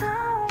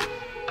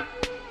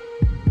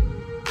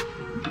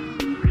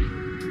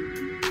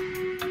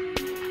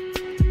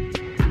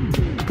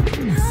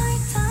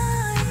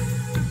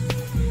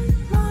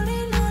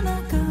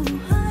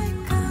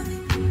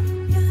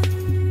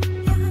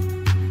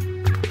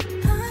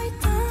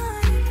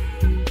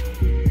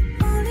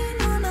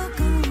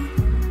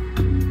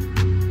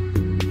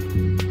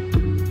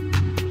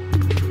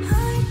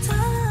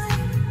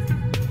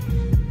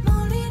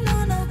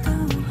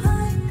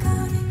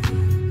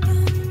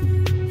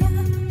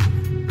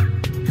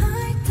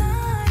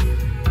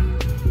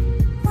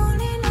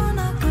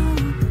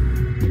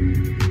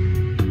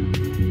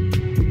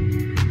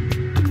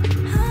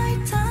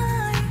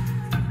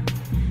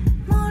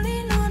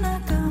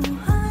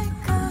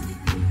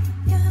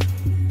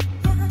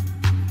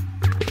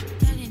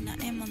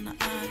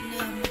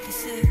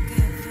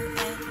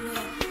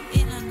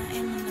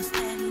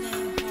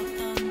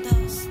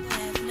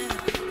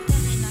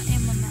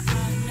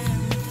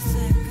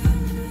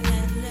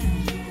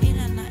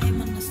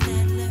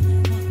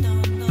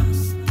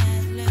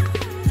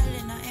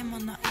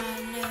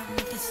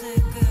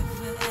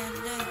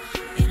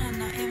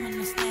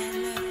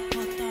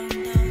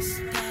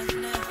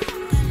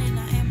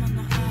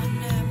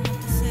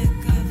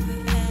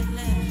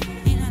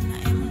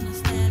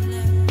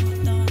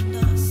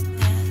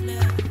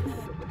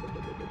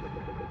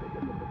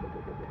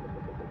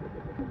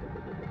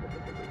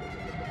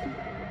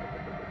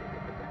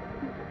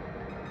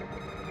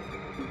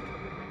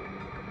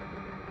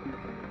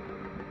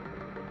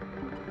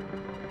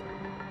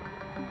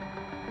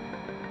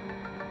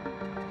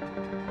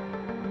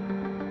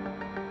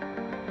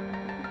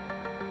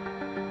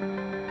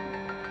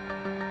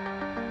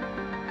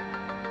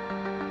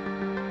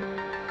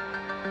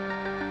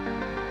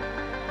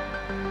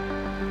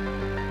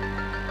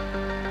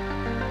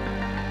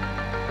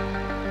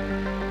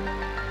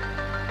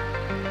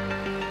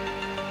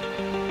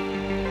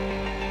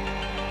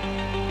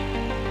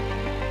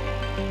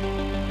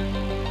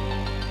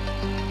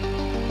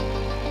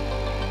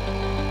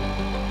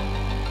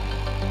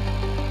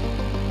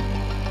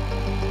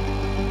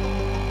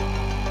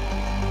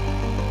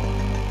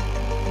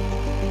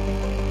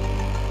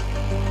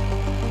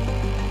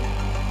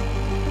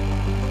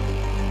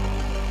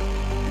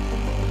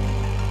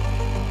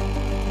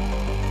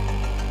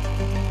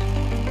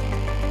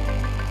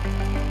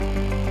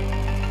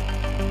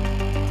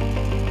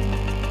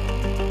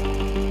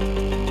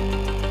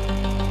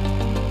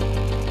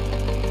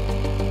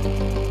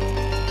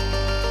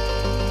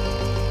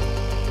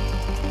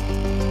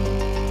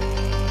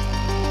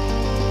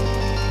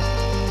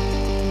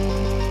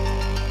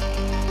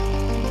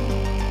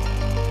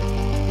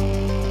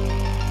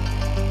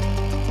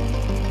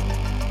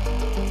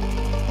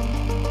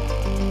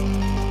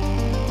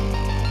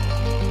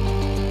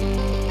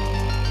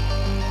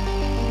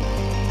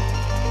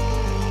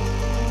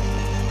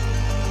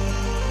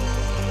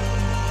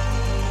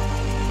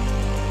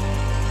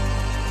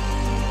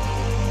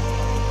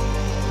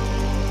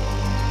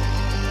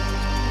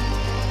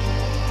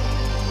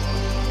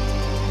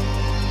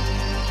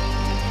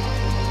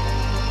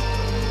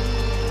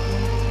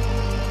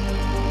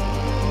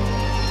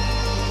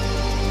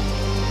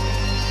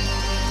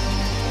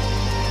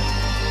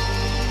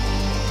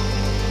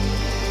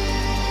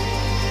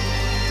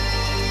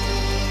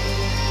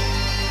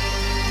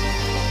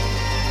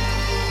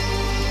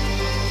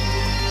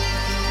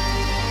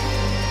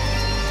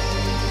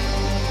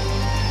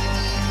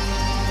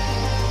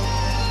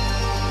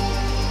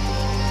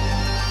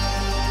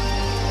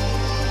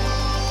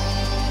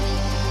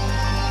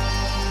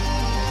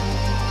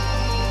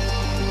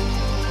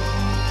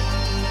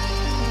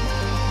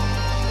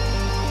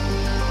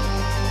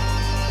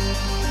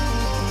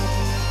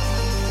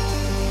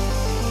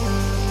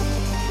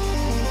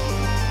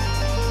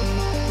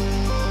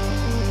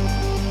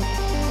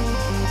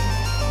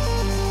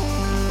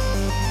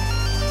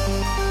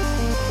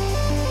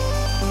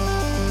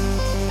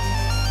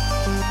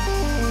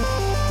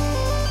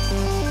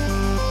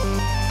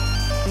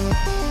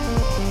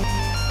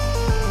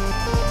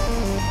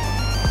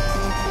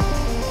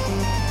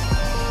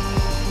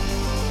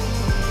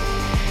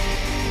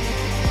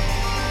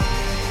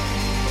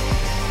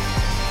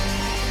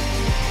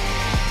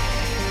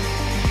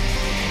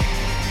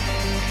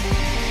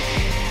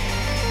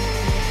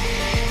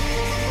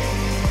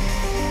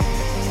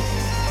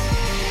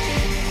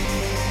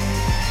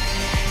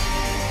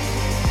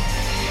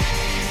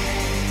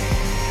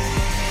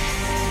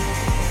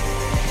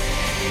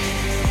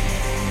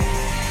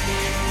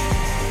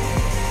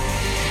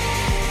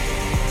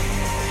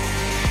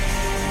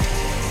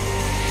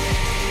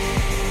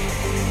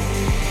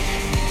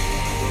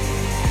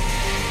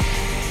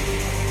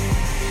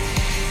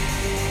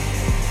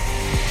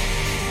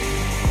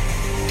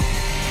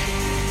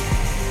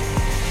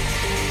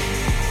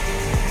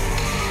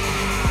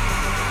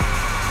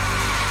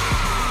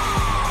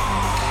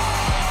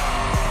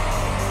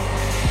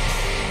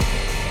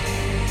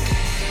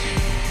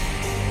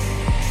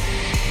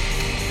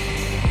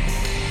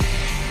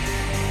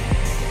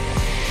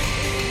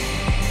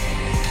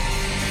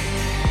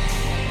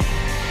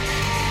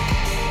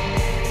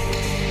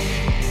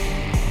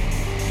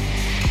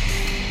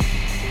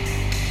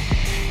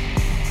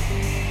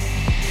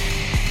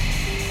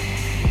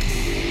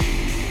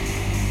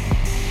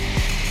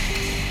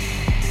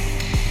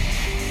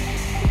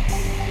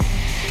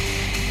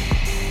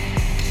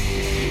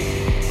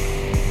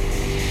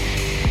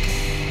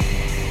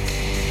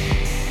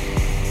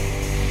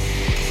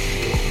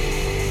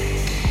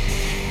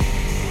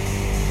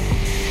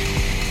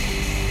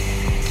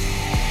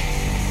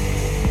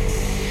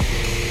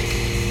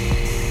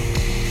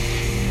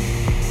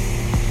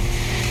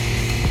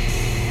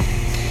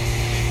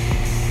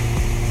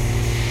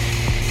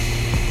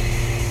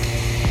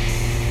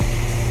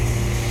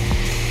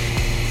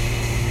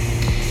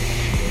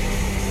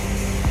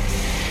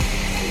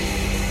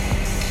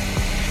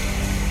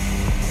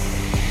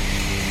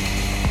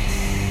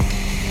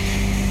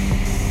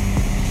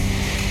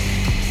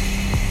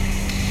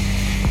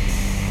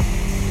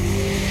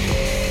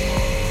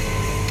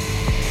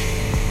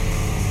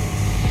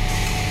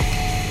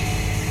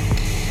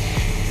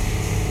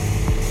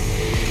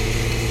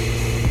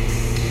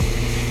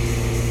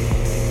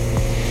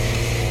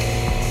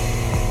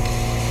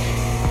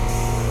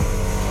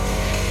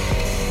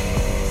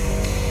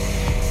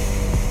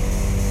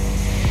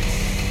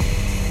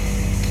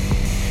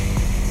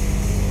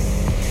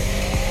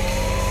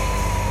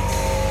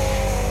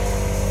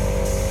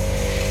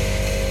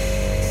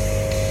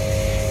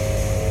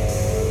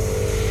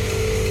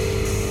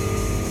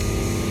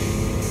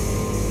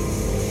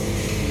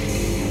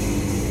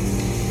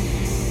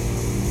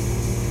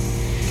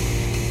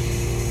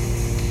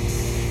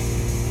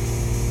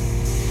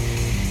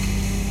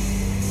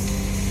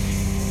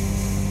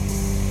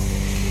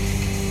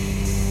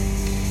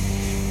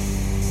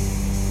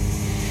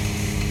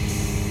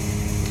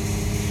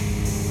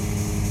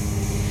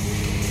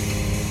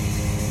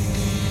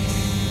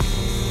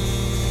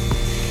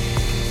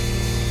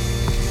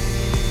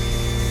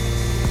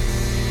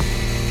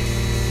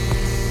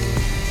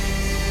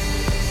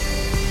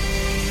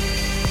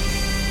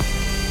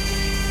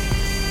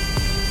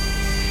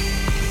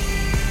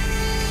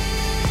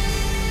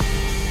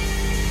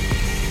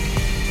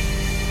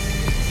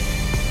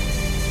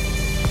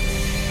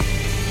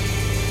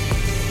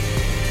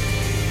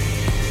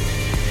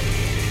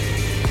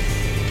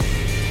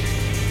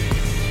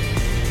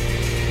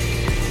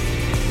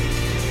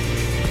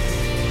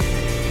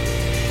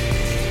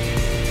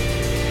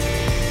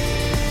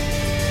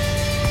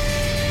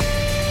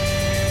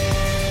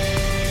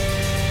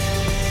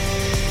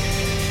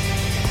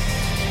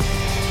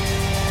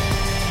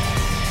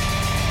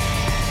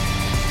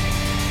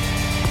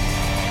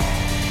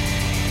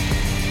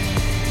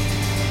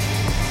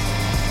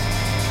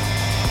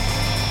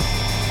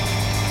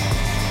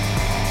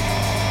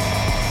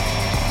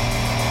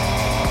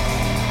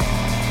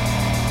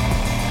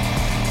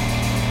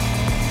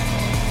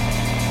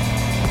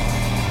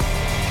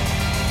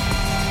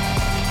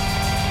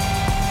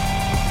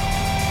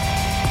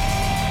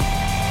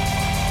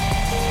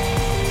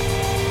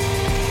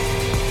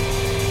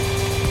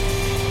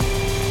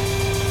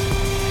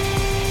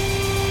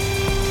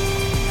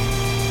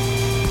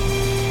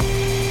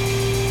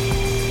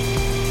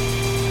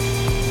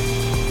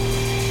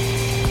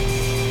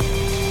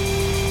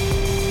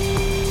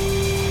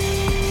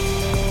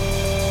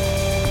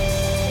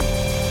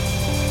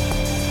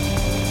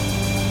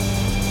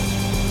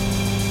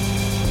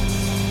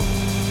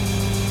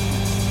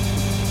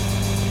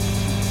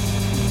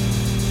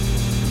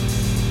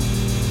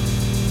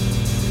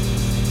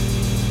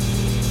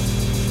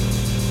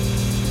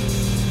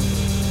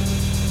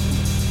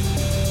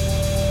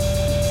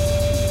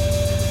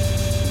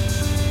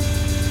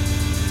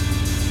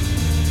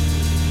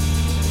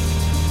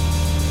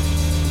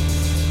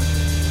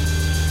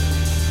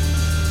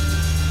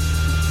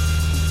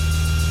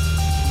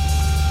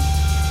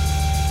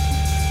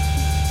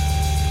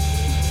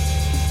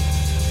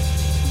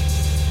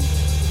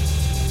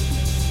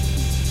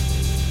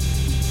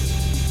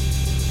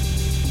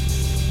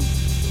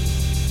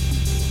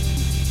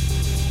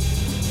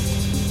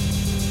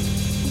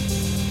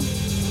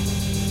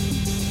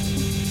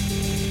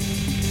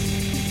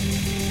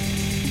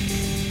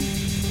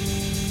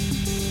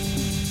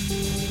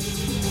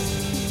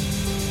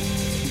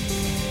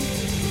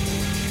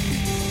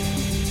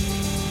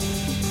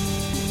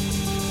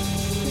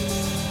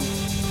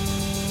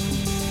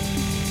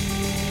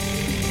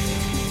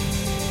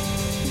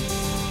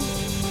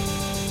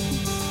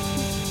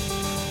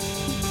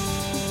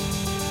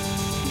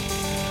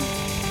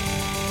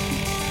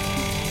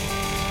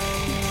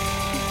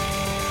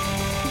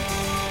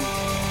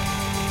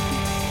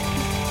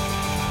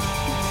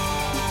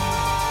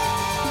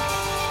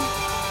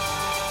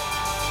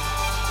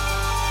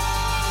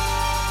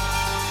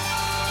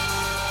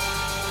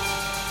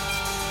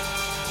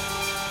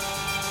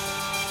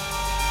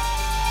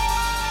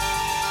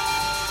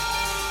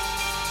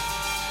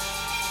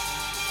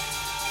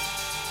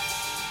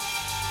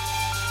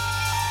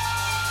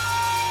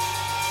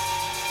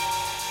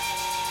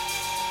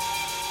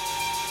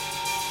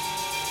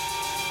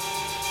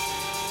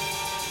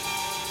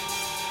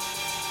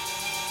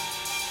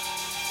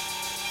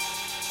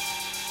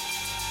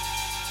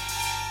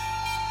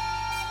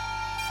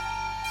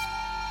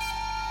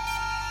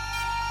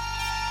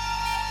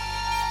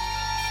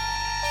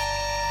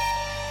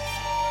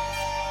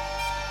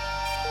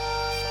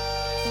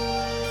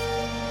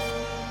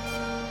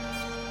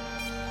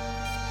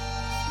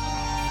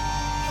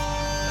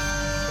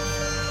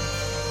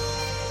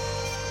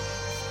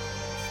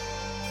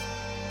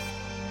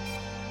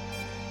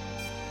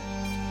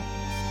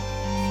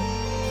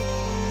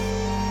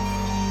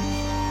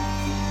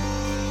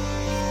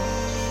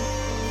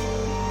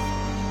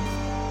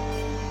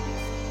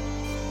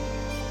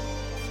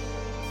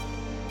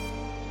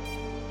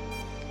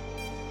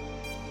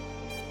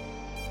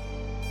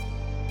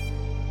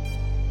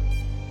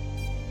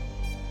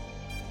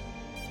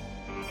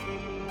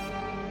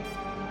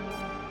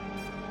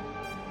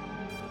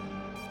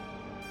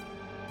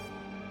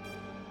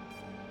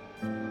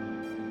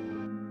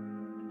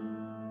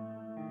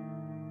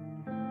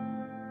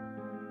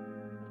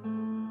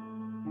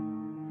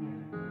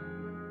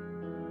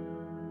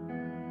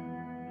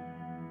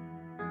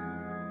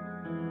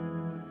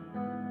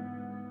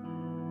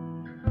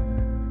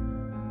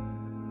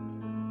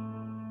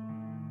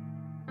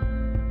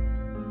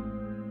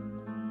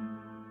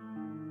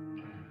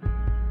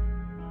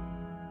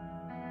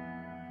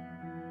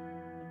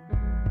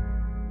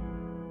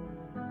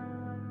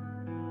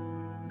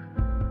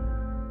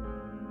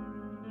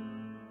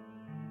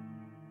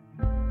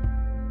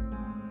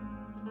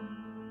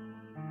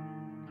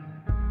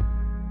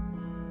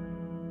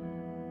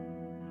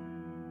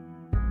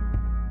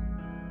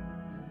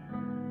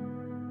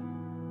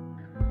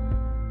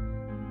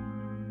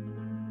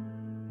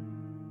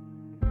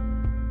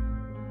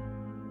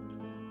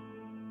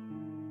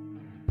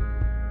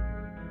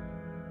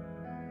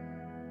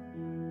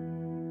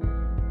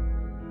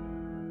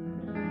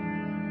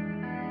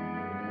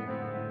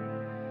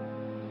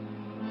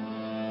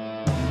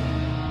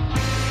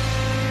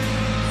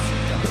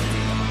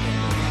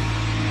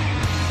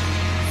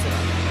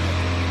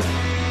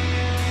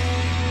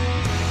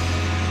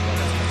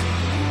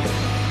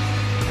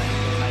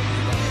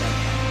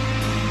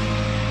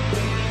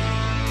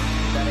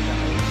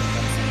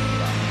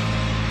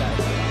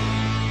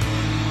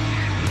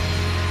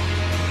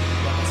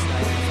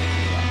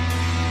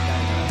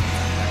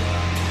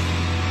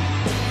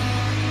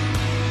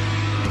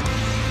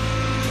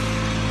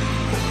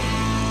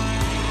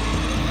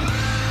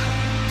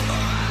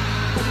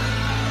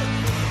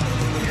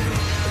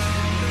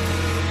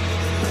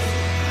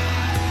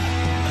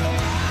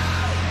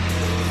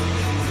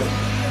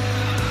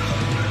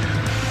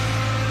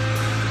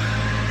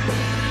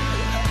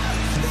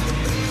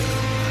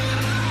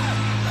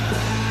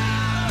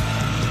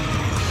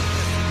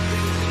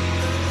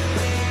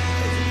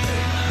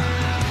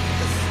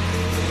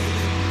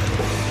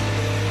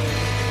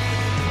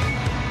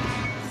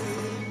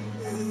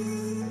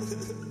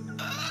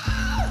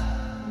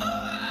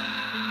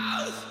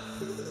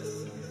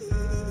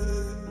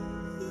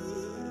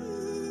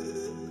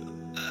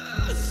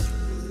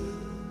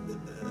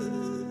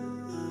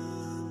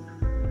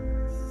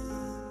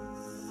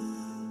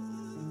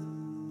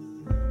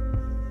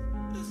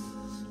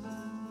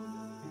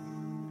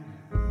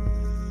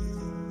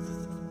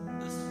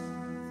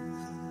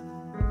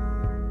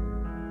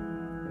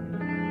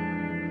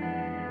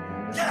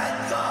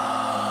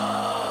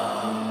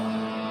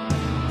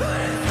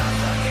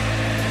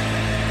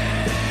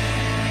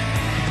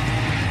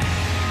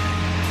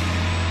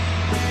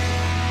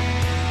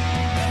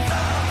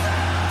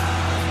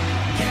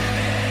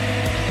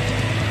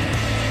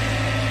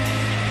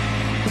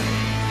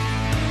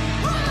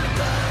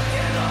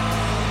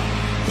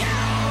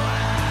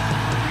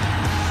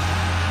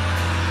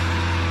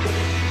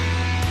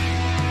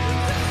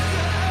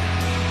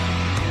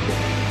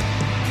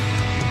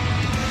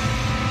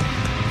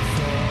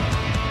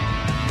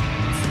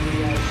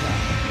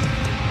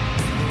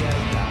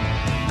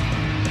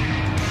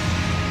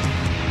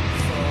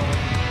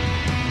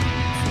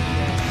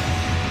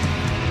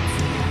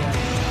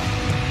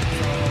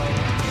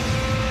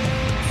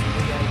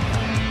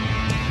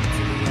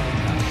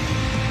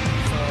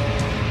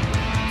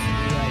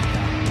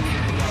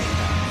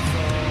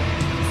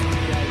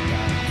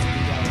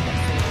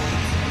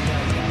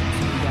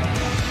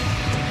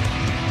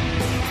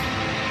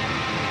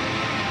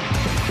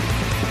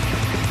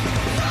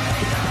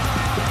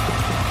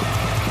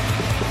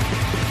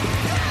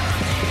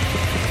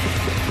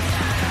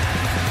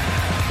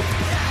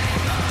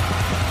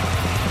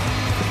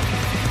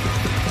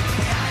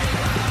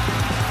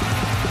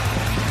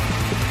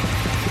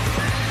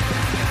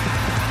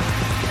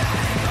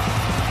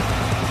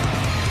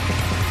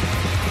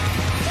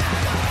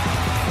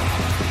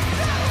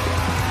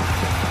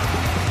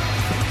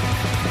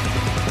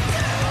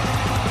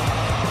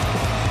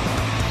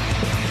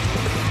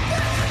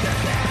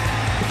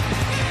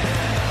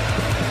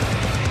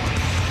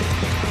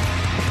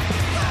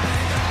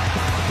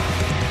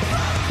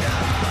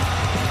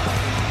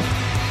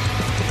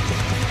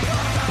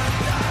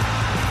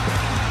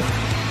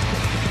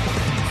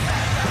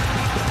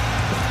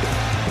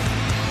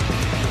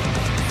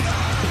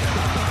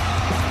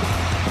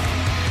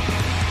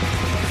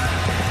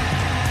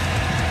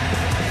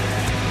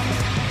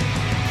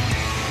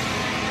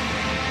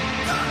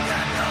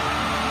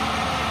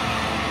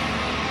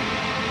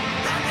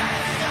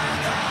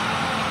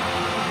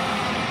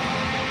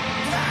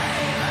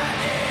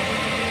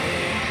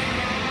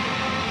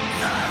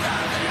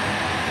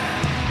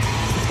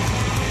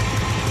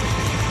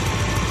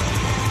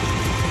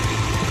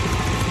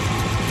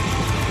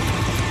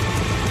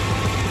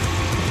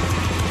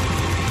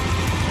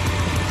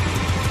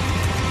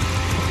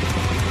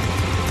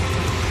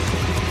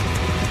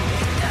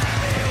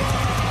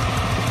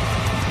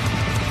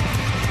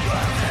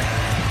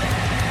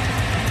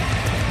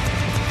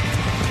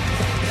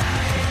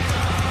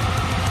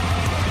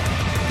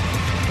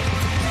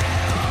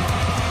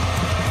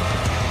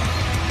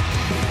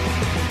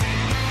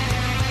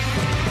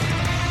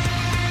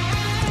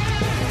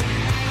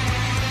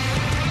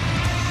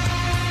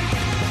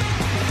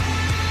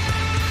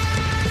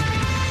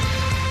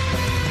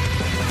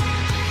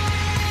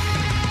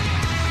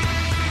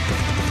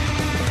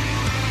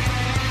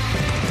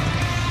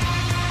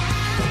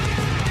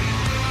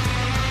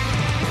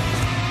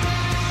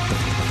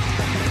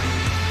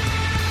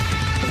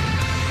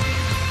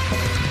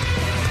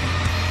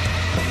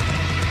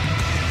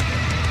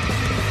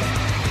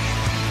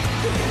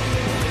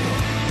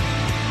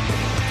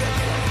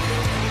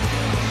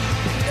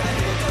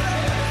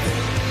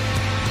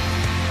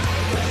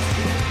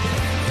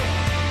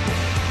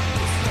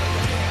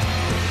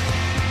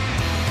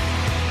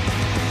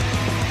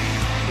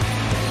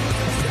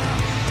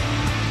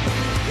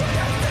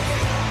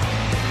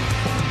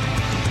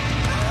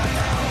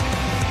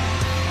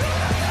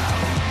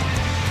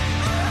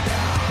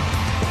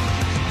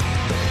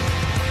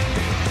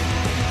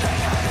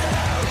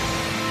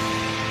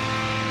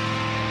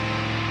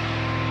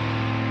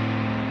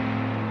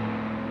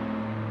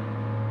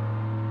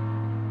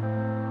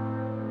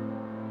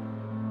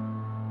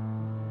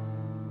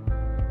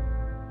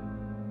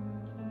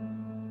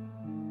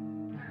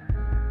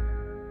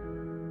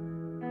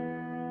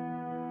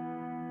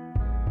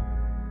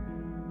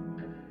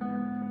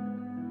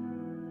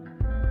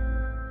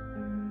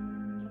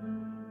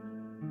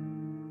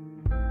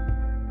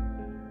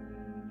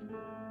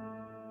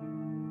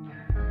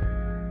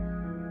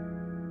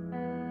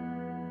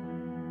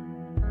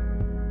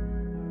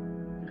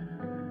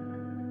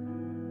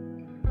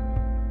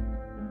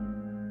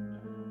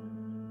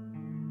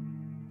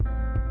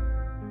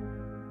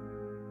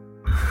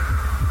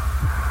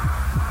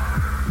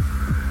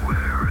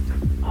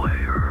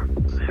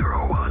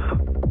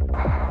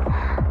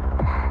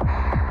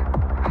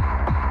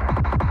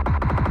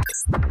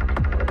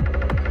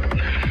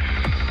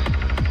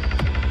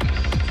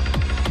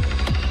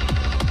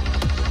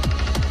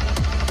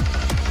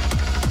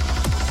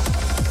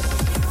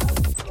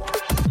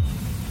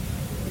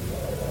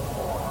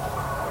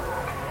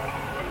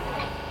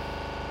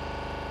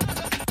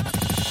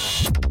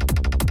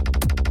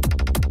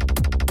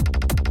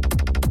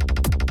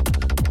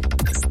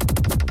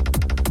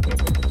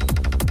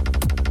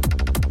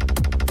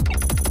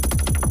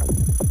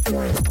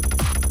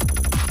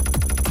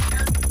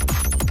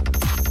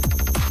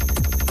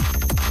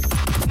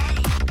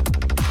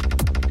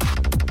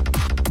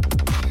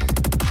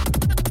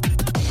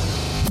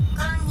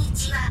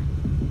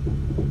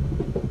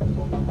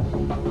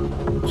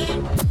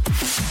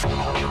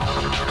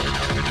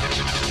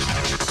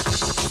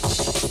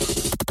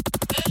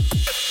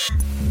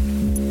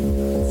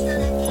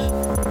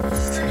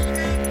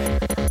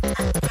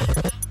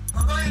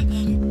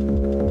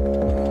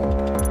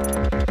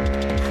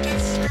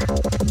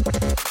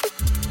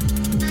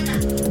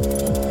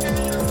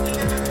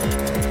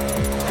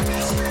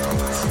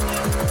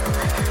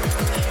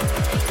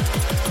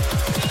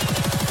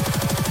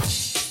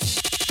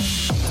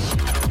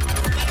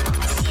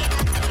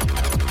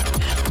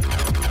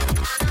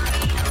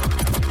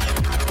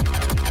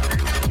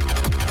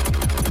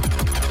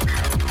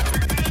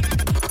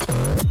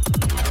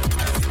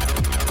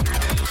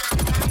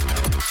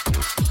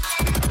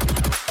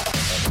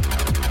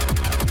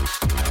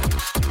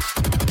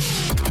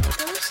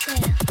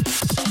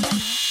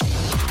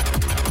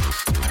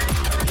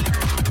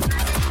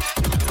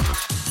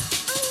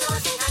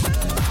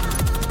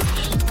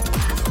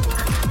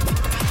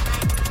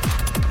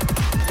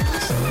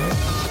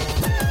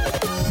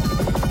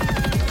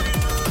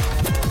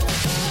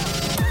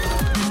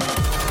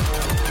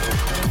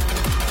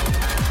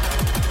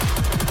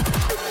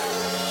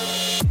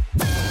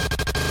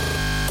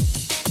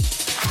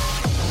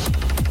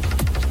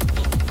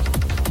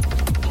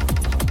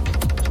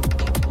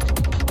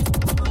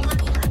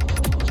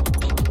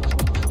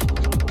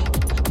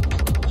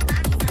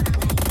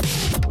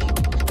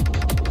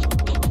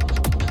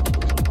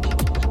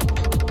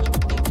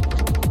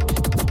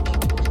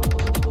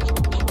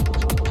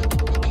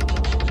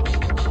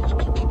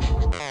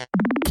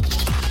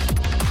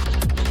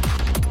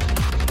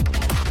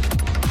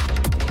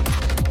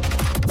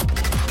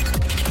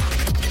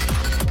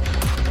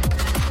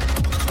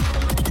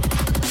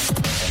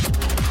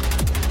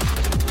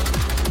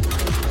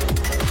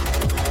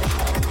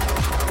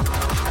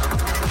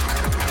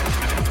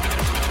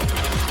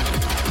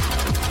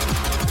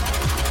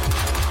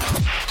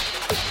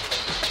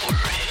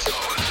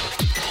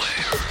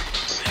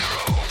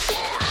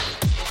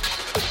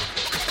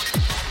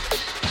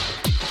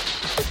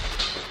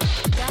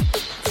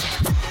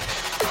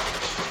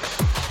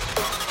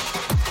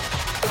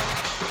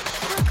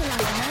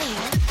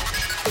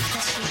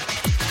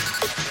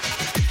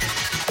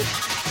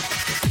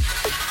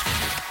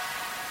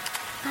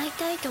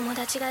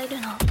 達がいる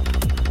の。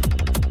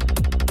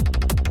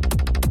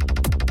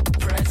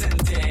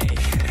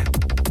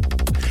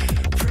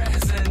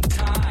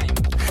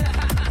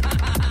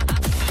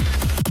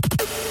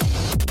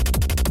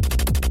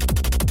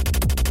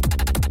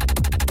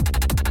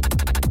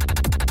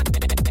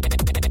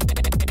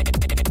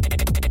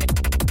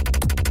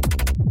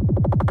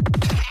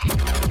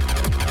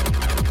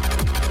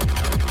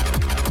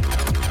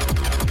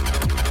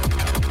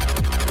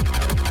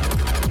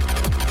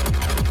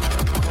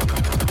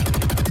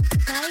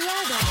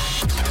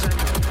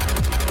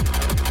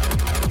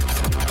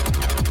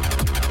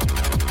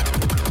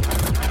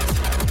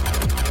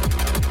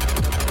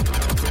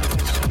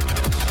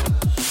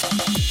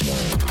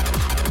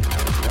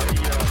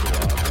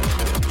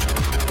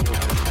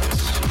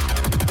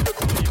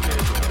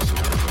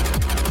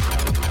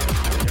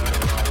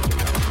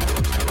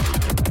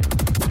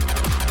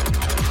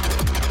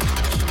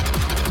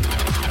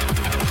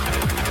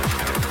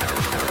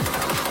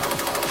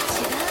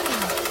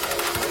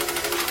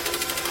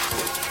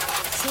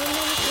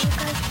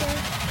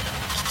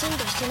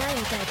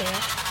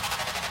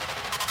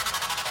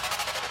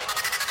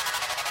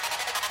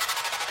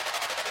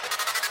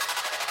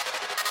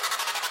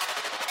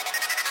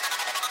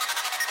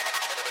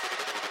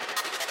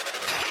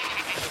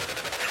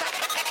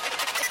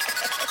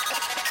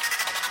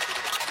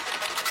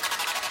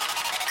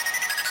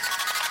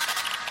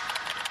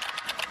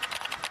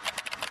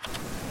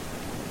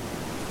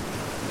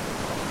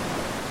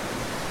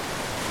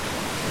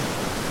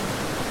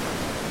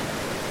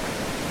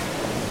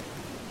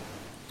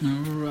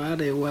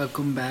Alrighty,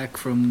 welcome back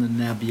from the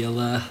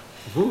Nebula.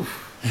 Woo.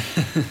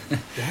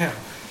 Damn.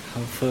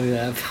 Hopefully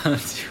that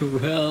found you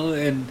well,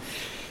 and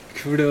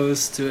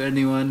kudos to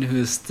anyone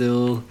who is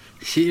still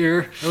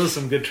here. Those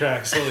are some good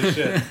tracks, holy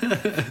shit.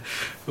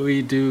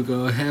 We do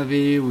go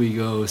heavy, we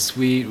go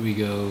sweet, we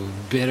go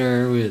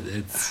bitter.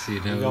 It's,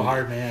 you know, we go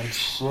hard, man.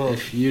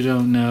 If you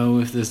don't know,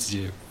 if this is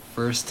your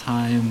first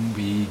time,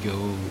 we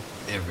go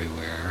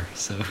everywhere.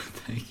 So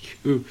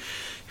thank you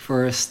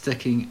for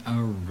sticking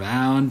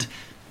around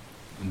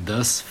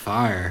thus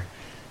far.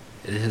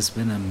 It has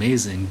been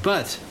amazing,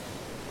 but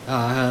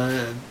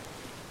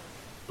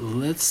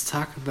let's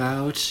talk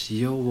about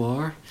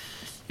your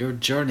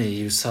journey.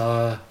 You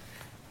saw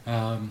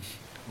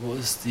What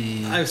was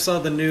the? I saw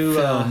the new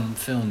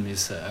film you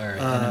said, or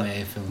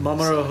anime film.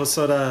 Mamoru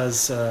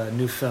Hosoda's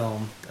new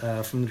film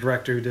from the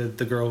director who did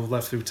The Girl Who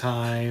Left Through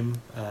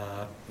Time,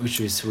 which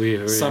we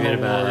Summer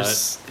about.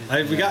 Wars.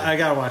 I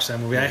gotta watch that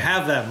movie. I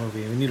have that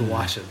movie. We need to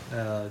watch it.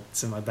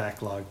 It's in my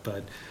backlog,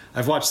 but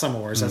I've watched Summer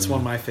Wars. That's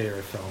one of my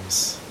favorite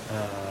films.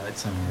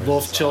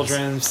 Wolf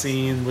Children awesome.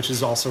 Scene, which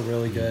is also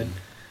really good.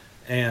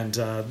 And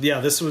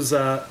this was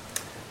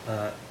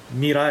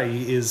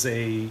Mirai is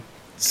a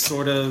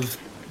sort of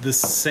the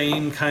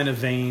same kind of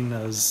vein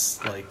as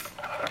like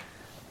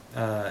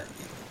I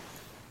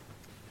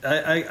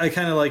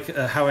kind of like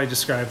how I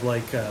describe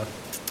like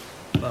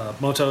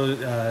Moto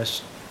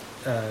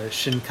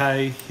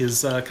Shinkai,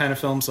 his kind of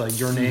films like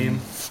Your Name,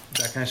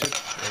 that kind of shit.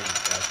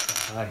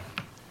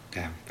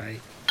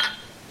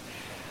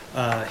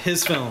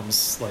 His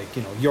films like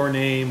Your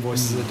Name,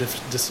 Voices of a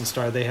Distant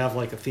Star, they have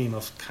like a theme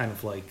of kind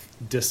of like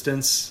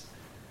distance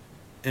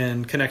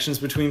and connections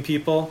between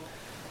people.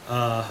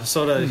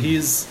 Hosoda,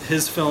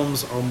 his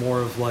films are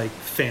more of like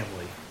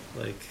family,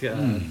 like,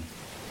 and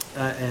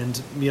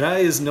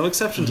Mirai is no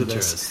exception to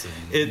this.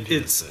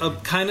 It's a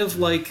kind of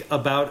like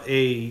about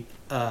a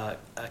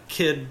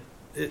kid.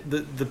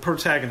 The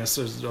protagonist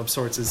of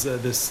sorts is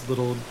this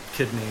little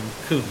kid named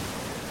Kun,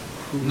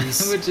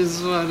 which is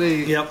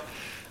funny. Yep.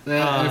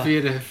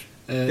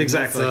 It's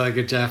Exactly. like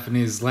a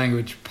Japanese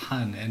language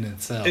pun in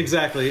itself.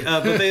 Exactly.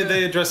 But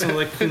they address him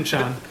like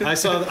Kun-chan. Yep.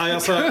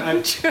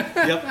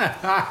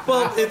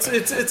 Well,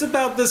 it's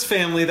about this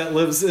family that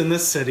lives in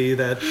this city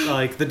that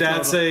like the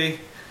dad's a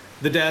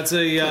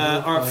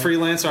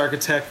freelance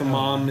architect. The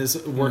mom is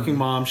a working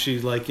mom. She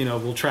like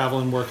will travel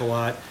and work a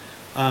lot.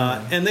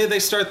 And they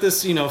start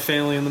this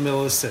family in the middle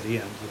of the city,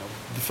 and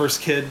the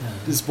first kid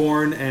is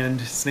born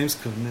and his name's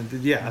Kun. And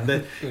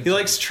he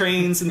likes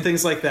trains and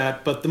things like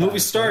that. But the movie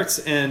starts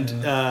and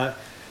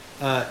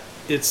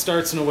it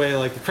starts in a way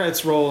like the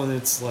credits roll, and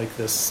it's like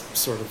this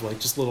sort of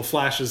like just little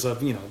flashes of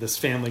this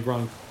family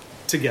growing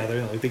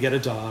together. Like they get a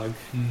dog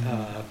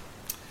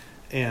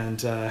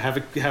and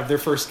have their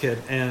first kid,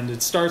 and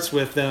it starts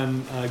with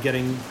them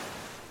getting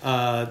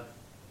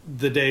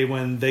the day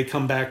when they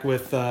come back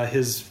with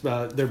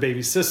their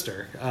baby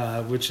sister,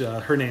 which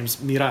her name's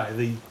Mirai,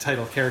 the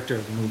title character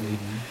of the movie.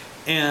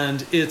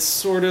 And it's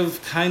sort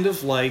of kind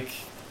of like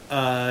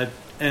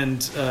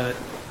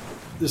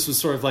this was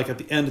sort of like at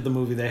the end of the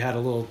movie they had a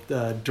little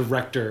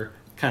director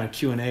kind of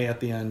Q&A at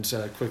the end,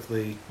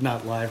 quickly,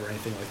 not live or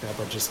anything like that,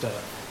 but just a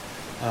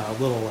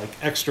little like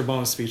extra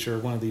bonus feature,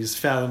 one of these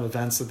Fathom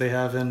events that they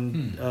have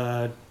in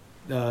at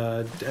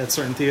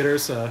certain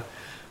theaters.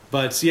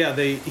 But yeah,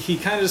 he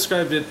kind of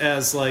described it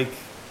as like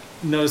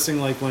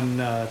noticing like when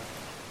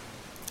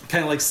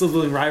kind of like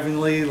sibling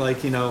rivalry,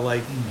 like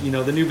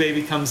the new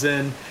baby comes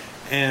in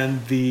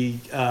and the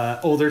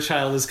older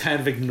child is kind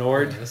of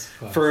ignored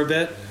for a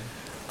bit,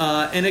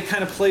 and it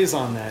kind of plays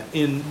on that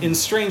in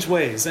strange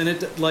ways, and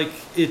it's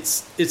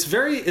a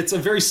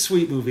very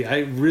sweet movie.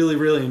 I really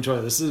really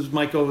enjoy this.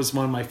 Might go as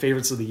one of my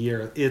favorites of the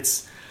year.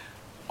 It's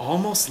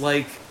almost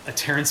like a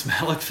Terrence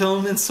Malick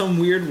film in some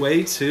weird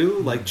way too,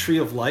 like Tree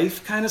of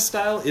Life kind of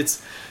style.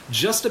 It's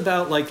just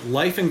about like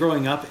life and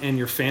growing up and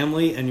your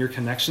family and your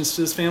connections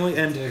to this family.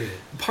 And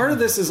part of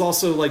this is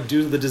also like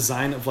due to the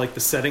design of like the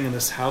setting in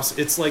this house.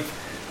 It's like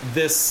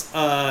this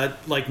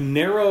like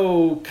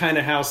narrow kind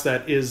of house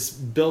that is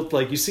built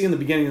like you see in the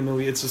beginning of the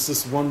movie. It's just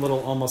this one little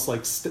almost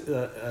like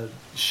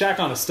shack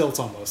on a stilts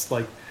almost,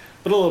 like,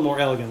 but a little more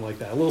elegant like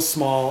that, a little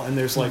small, and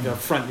there's like a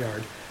front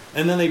yard.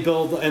 And then they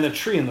build a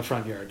tree in the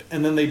front yard,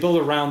 and then they build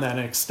around that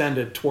and extend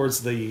it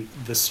towards the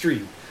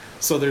street.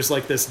 So there's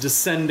like this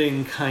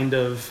descending kind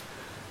of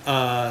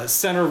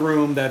center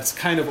room that's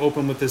kind of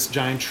open with this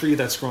giant tree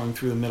that's growing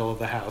through the middle of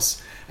the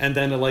house, and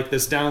then like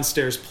this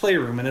downstairs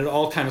playroom, and it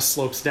all kind of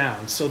slopes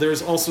down. So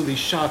there's also these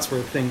shots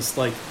where things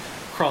like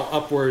crawl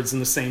upwards in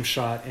the same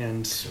shot,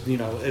 and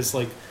as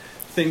like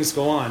things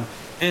go on.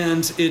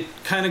 And it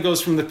kind of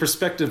goes from the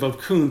perspective of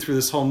Kun through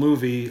this whole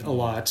movie a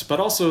lot,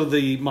 but also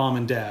the mom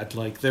and dad,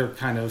 like their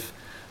kind of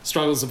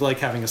struggles of like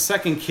having a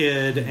second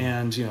kid,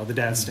 and the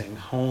dad staying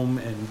home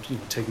and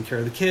taking care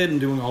of the kid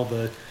and doing all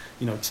the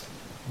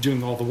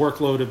doing all the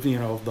workload of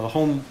the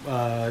home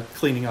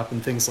cleaning up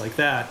and things like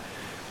that.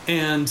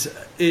 And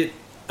it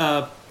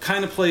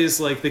kind of plays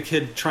like the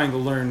kid trying to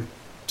learn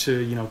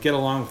to get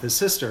along with his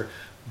sister,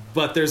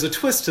 but there's a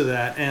twist to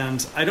that,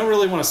 and I don't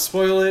really want to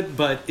spoil it,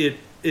 but it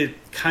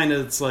kind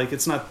of,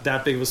 it's not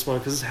that big of a spoiler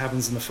because it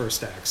happens in the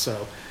first act.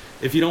 So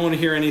if you don't want to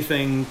hear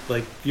anything,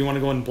 like you want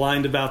to go in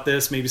blind about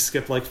this, maybe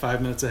skip like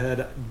 5 minutes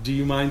ahead. Do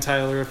you mind,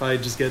 Tyler, if I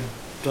just get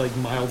like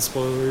mild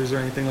spoilers or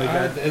anything like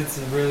that? It's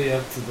really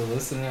up to the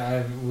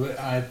listener.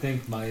 I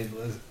think my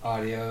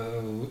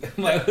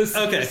listeners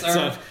okay,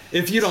 so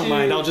if you don't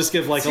mind, I'll just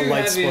give like a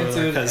light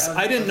spoiler because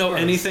I didn't know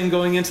anything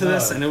going into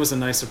this, and it was a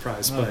nice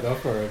surprise. But go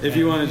for it, if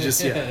you want to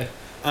just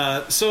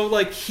so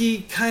like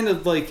he kind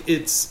of like,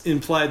 it's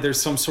implied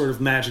there's some sort of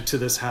magic to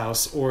this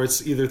house, or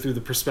it's either through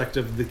the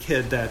perspective of the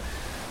kid that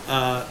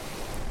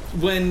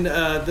when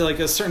like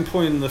a certain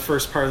point in the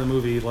first part of the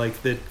movie,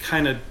 like that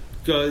kind of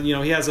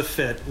he has a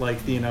fit,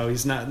 like,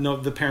 he's not,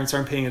 the parents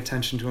aren't paying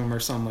attention to him or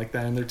something like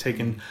that, and they're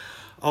taking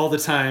all the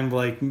time,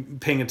 like,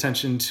 paying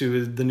attention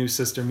to the new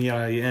sister,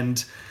 Miyagi,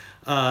 and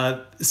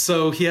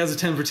so he has a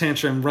temper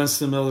tantrum, runs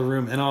to the middle of the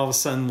room, and all of a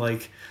sudden,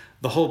 like,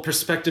 the whole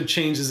perspective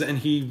changes, and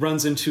he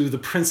runs into the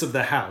prince of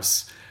the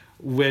house,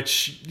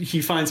 which he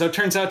finds out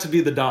turns out to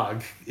be the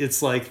dog.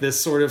 It's like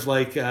this sort of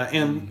like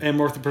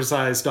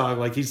anthropomorphized dog,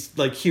 like he's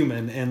like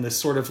human, and this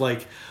sort of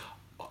like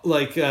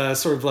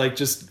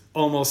just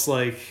almost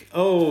like,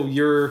 oh,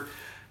 you're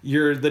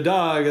the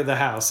dog of the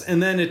house,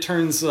 and then it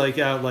turns like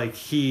out like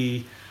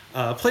he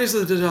plays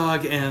with the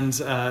dog, and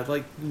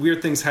like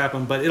weird things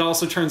happen. But it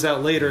also turns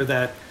out later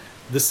that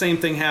the same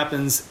thing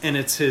happens, and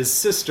it's his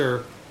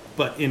sister,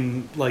 but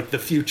in like the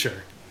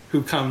future,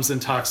 who comes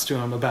and talks to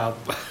him about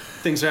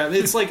things are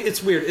happening. It's like,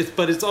 it's weird.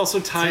 But it also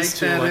ties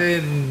to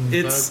like,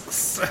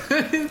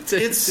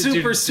 it's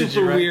super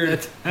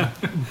weird.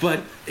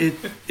 But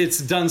it's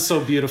done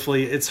so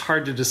beautifully. It's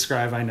hard to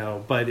describe, I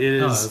know, but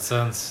it is.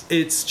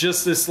 It's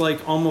just this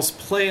like almost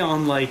play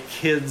on like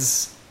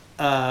kids,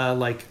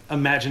 like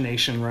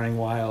imagination running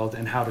wild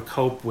and how to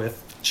cope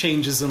with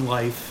changes in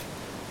life,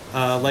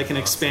 like an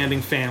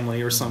expanding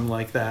family or something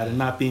like that, and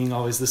not being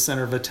always the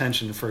center of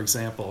attention, for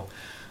example.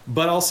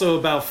 But also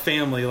about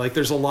family. Like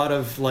there's a lot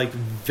of like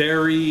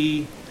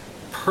very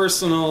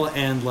personal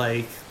and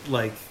like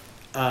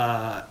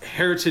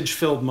heritage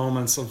filled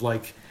moments of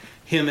like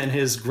him and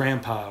his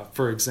grandpa,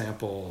 for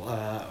example,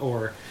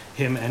 or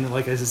him and,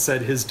 like I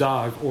said, his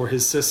dog or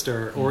his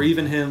sister, or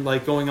even him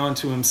like going on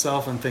to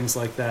himself and things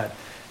like that.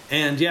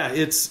 And yeah,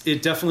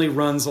 it definitely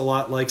runs a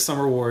lot like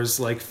Summer Wars.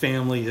 Like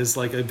family is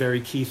like a very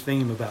key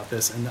theme about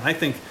this, and I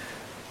think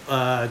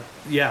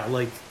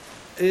like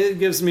it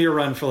gives me a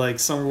run for like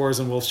Summer Wars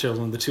and Wolf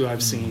Children, the two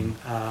I've seen.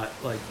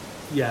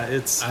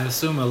 It's, I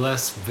assume, a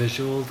less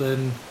visual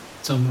than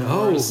Summer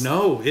Wars.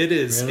 No, it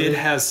is. Really? It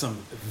has some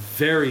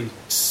very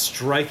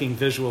striking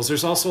visuals.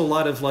 There's also a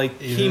lot of like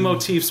key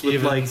motifs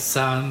with like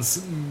Sans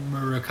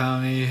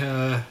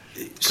Murakami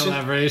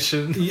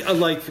collaboration.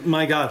 Like,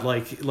 my God,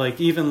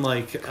 like even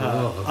like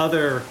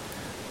other.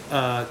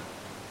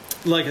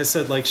 Like I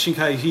said, like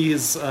Shinkai,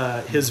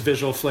 his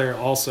visual flair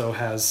also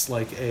has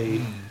like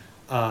a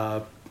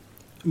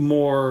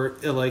more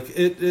like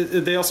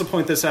it. They also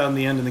point this out in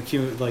the end in the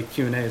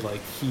Q&A.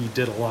 Like he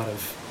did a lot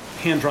of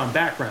hand-drawn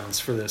backgrounds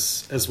for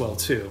this as well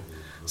too.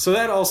 So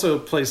that also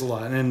plays a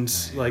lot. And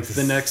like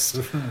the next,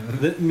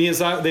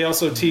 Miyazaki, they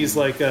also tease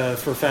like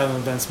for Fathom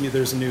Events,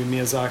 there's a new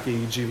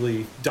Miyazaki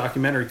Ghibli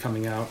documentary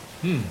coming out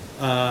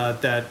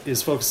that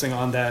is focusing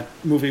on that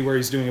movie where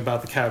he's doing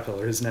about the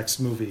caterpillar, his next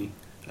movie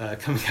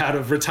coming out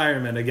of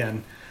retirement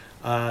again.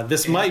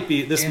 This might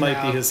be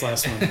his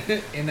last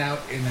one. In out.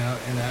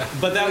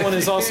 But that one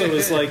is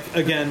like,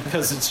 again,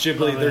 because it's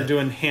Ghibli, they're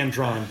doing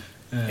hand-drawn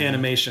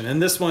animation,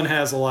 and this one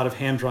has a lot of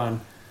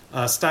hand-drawn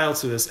style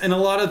to this, and a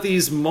lot of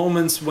these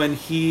moments when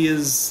he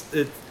is,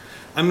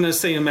 I'm going to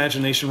say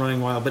imagination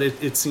running wild, but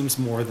it seems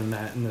more than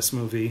that in this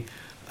movie.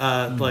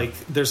 Like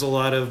there's a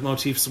lot of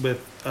motifs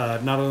with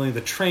not only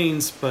the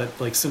trains, but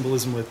like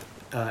symbolism with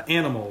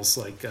animals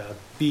like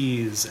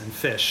bees and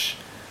fish.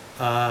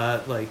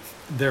 Like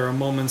there are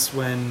moments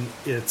when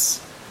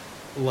it's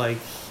like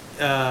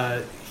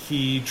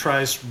he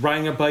tries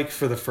riding a bike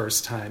for the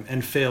first time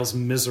and fails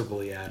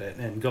miserably at it,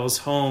 and goes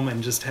home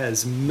and just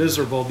has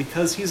miserable,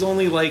 because he's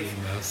only like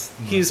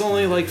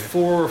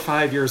 4 or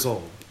 5 years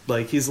old.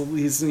 Like he's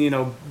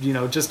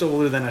just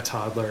older than a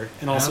toddler,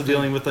 and also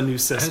dealing with a new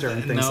sister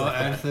and things like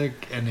that. I don't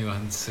think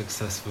anyone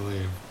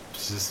successfully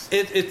just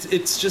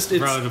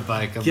rode a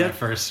bike on their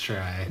first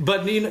try.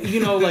 But you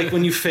know, like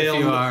when you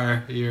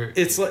fail,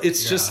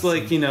 it's just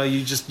like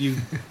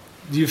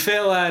you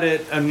fail at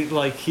it, and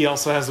like he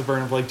also has the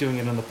burden of like doing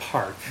it in the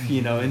park,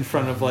 in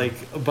front of like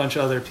a bunch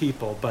of other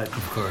people. But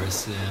of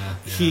course,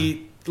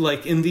 he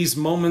like in these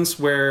moments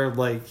where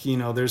like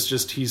there's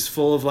just, he's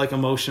full of like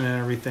emotion and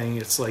everything.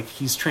 It's like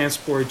he's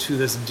transported to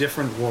this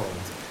different world,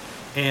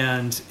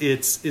 and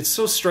it's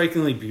so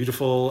strikingly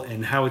beautiful,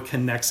 and how it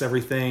connects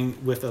everything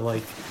with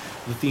the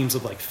themes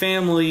of like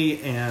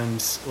family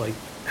and like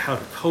how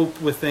to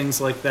cope with things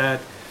like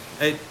that.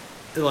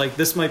 Like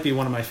this might be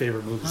one of my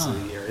favorite movies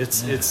of the year.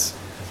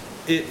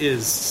 It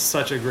is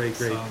such a great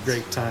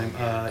time.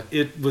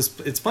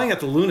 It's playing at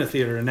the Luna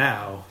Theater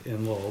now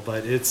in Lowell,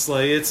 but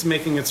it's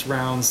making its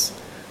rounds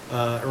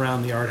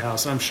around the art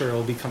house. I'm sure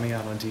it'll be coming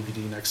out on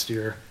DVD next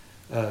year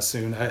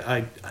soon.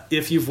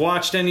 If you've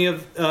watched any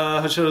of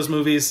Hoshito's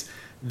movies,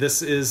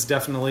 this is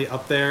definitely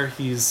up there.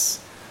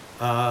 He's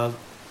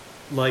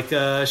like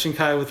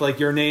Shinkai with like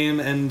Your Name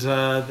and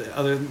the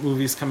other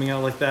movies coming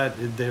out like that.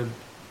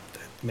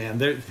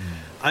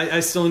 I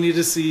still need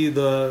to see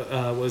the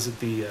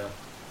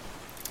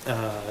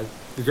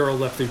Girl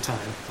Left Through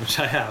Time, which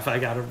I have.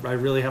 I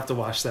really have to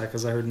watch that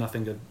because I heard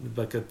nothing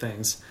but good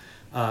things.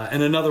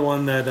 And another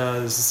one that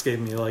has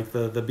escaped me, like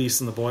the Beast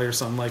and the Boy or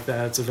something like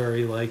that. It's a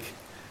very like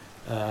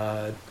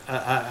I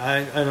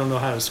don't know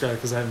how to describe it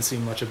because I haven't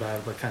seen much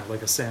about it, but kind of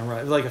like a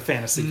samurai, like a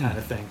fantasy kind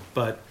of thing.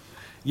 But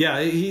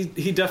yeah,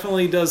 he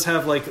definitely does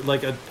have like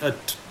a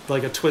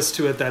like a twist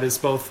to it that is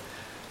both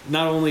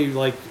not only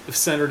like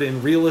centered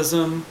in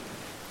realism,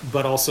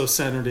 but also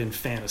centered in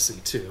fantasy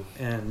too,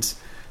 and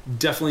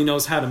definitely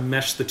knows how to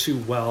mesh the two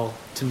well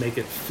to make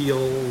it feel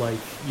like,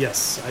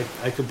 yes,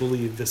 I could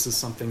believe this is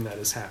something that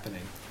is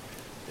happening.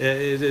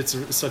 It's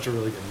such a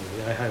really good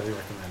movie. I highly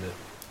recommend it.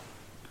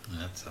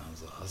 That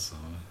sounds awesome.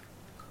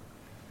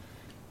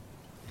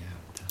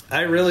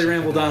 I really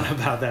rambled on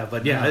about that,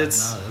 but yeah,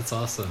 it's that's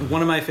awesome.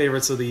 One of my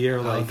favorites of the year.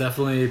 I'll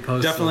definitely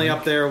post. Definitely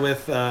up there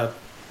with The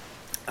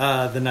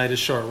Night Is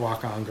Short,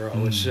 Walk On Girl,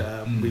 which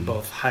we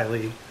both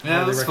highly.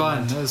 Yeah, it was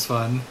fun. It was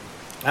fun.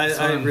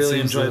 I really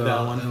enjoyed that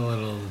one. A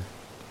little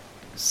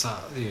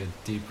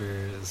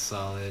deeper,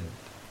 solid.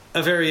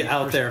 A very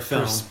out there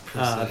film.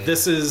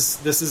 This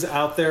is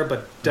out there,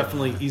 but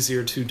definitely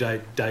easier to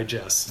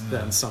digest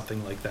than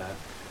something like that.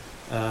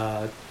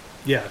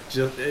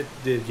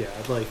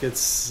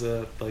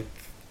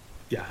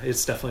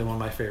 It's definitely one of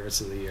my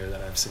favorites of the year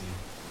that I've seen.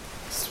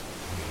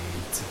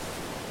 Sweet.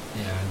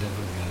 Yeah, I'm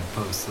definitely gonna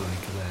post a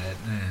link to that,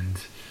 and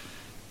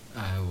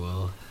I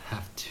will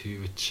have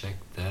to check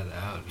that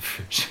out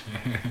for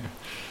sure.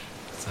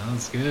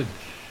 Sounds good.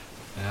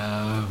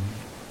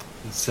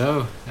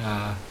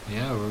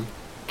 We're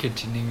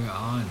continuing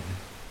on.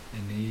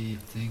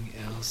 Anything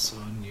else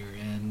on your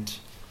end?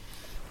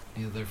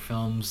 Any other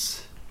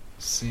films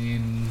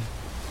seen?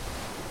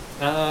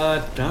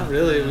 Not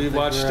really. We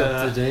watched.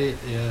 Up to date.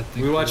 Yeah,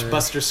 we watched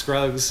Buster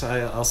Scruggs.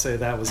 I'll say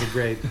that was a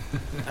great.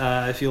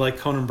 If you like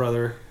Conan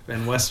Brother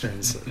and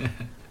westerns,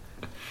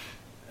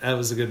 that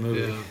was a good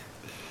movie. Yeah.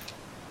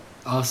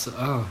 Also,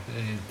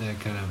 that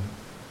kind of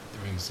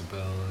rings a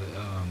bell.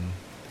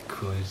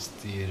 Coolidge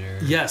Theater.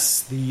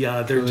 Yes,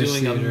 they're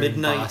doing a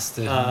midnight,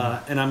 Boston.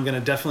 And I'm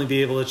gonna definitely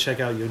be able to check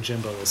out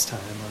Yojimbo this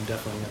time. I'm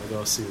definitely gonna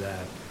go see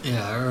that.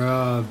 Yeah,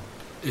 or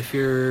if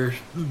you're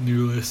a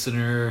new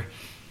listener,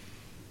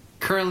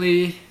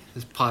 currently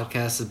this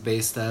podcast is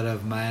based out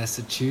of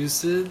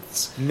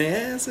Massachusetts,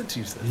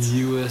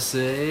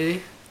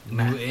 USA,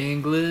 New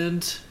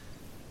England,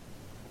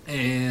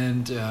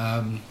 and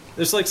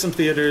there's like some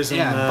theaters in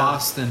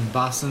Boston.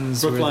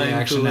 Boston's Brookline, where the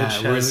action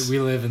Coolidge at. We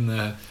live in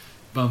the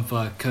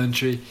bumfuck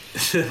country.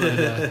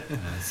 But,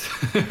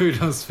 we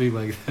don't speak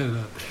like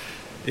that.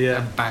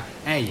 Yeah.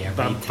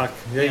 Bumfuck.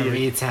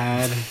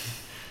 Retard.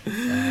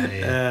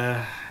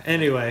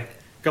 Anyway,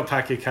 go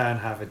pack your car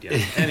and have it.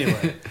 Yeah.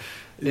 Anyway.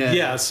 The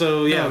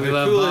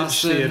Coolidge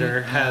Boston,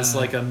 Theater has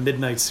like a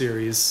midnight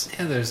series.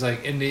 Yeah, there's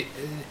like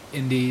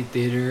indie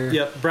theater.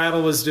 Yep,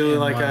 Brattle was doing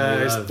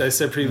I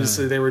said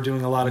previously, they were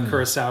doing a lot of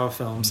Kurosawa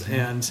films,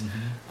 and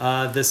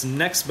this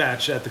next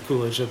batch at the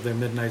Coolidge of their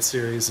midnight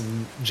series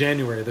in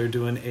January, they're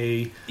doing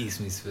a East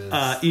meets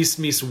West.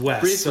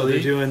 Briefly. So they're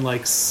doing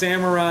like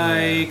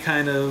samurai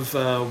kind of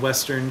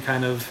Western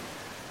kind of.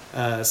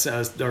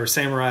 Or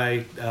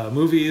samurai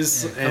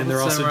movies, and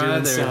they're also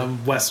doing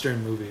some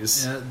Western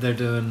movies. Yeah, they're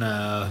doing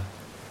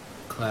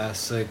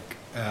classic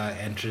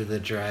Enter the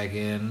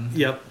Dragon.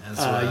 Yep, as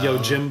well,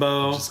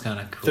 Yojimbo, which is kind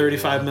of cool.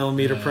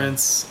 35mm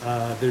prints.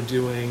 They're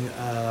doing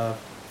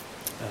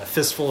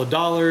Fistful of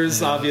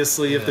Dollars,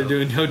 obviously, if they're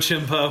doing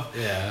Yojimbo.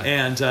 Yeah.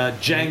 And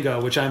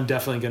Django, which I'm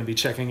definitely going to be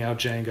checking out.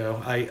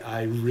 Django,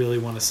 I really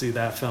want to see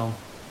that film.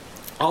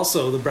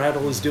 Also, the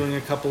Brattle is doing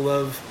a couple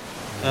of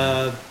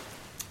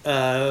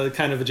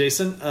kind of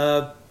adjacent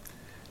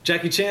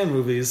Jackie Chan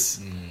movies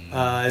in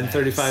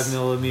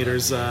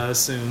 35mm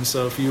soon.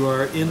 So if you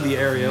are in the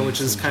area, which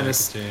is kind of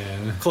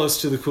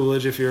close to the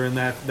Coolidge, if you're in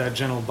that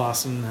general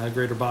Boston,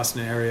 greater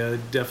Boston area,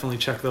 definitely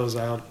check those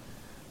out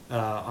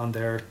on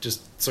there.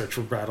 Just search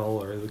for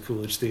Brattle or the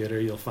Coolidge Theater.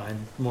 You'll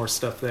find more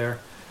stuff there.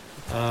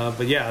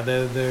 But yeah,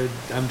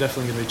 I'm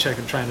definitely going to be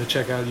trying to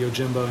check out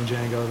Yojimbo and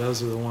Django.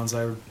 Those are the ones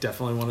I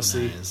definitely want to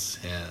see.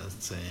 Yeah,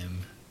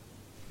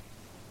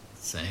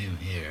 same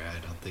here. I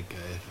don't think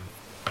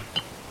I've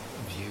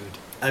viewed.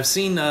 I've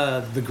seen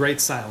The Great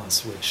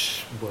Silence,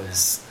 which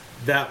was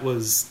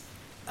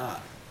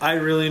I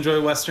really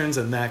enjoy westerns,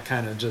 and that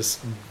kind of just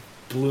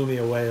blew me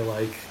away,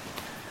 like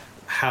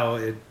how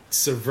it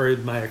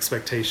subverted my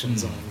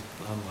expectations on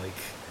like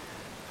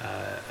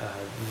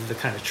the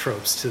kind of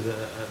tropes to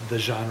the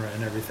genre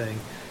and everything.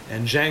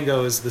 And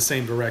Django is the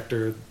same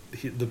director,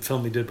 the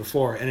film he did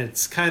before, and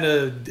it's kind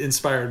of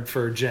inspired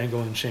for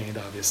Django Unchained,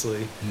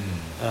 obviously,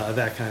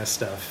 that kind of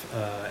stuff.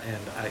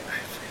 And I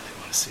really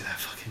want to see that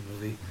fucking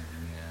movie.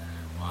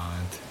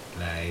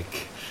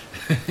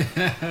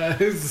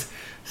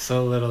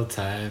 So little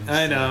time.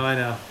 I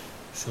know.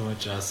 So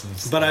much awesome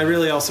stuff. But I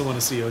really also want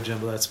to see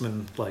Yojimbo. That's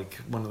been like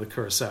one of the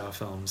Kurosawa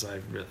films.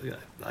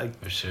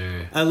 For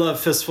sure. I love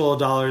Fistful of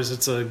Dollars.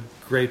 It's a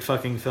great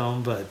fucking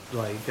film, but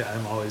like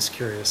I'm always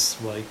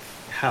curious like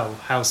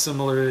how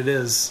similar it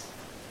is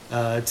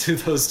to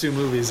those two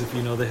movies if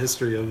you know the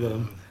history of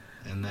them.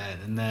 And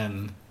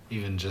then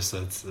even just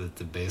that's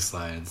the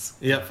baselines.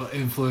 Yep.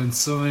 Influence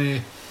so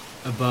many.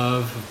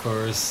 Above, of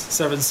course,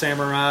 Seven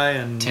Samurai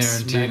and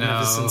Tarantino,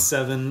 Magnificent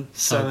Seven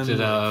sucked it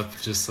up,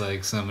 just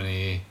like so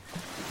many.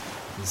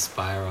 The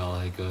spiral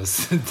it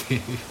goes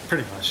deep.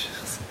 Pretty much.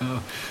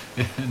 So,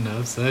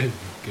 no, so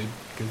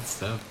good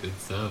stuff.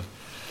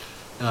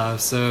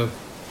 So,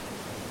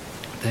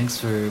 thanks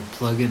for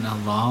plugging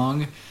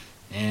along.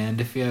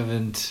 And if you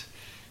haven't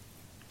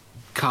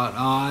caught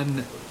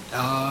on,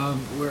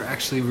 we're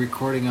actually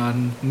recording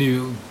on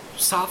new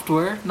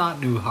software, not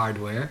new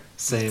hardware.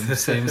 Same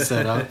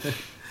setup.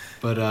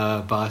 But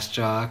Boss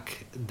Jock,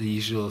 the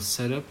usual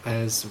setup,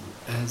 has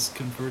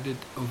converted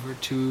over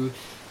to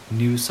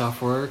new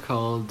software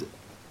called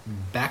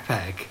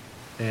Backpack,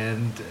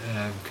 and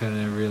I'm kind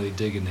of really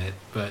digging it.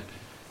 But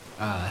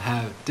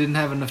didn't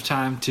have enough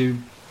time to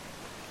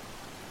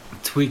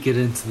tweak it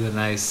into the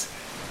nice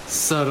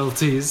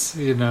subtleties,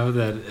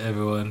 that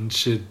everyone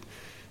should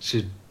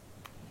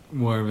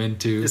warm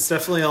into. It's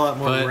definitely a lot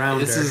more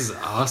rounder. This is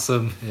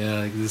awesome.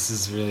 Yeah, this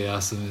is really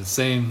awesome.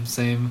 Same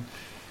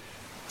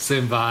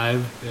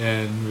vibe,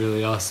 and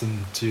really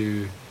awesome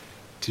to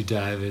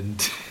dive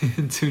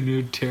into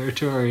new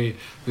territory.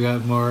 We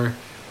got more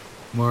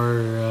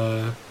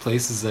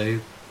places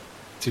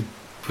to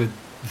put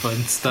fun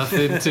stuff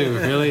into.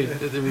 Really,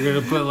 we're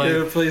gonna put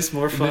a place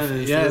more fun.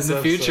 In the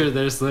future,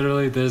 there's a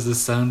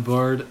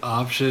soundboard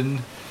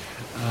option.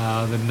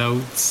 The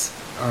notes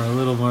are a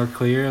little more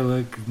clear.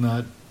 Look,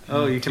 not.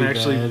 Oh, you can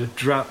actually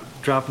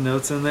drop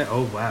notes in there.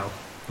 Oh wow.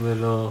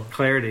 Little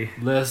clarity,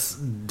 less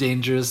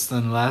dangerous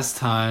than last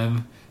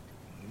time.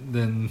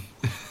 Then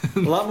a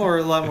lot more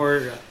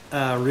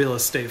real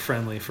estate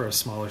friendly for a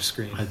smaller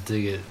screen. I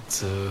dig it.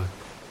 So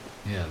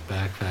yeah,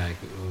 Backpack.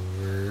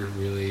 We're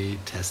really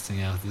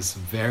testing out this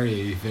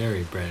very,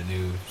 very brand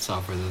new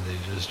software that they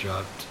just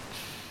dropped.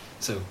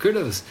 So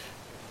kudos.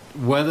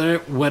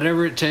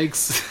 Whatever it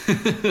takes,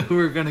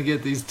 we're gonna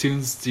get these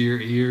tunes to your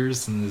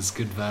ears and this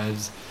good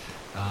vibes.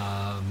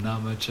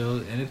 Not much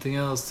else. Anything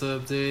else to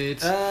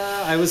update?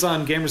 I was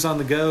on Gamers on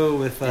the Go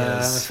with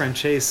my friend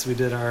Chase. We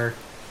did our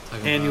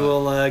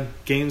annual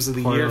Games of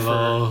the Year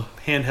for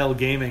handheld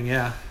gaming.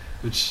 Yeah,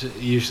 which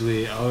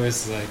usually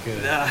always like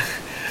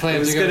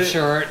plans to go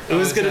short. It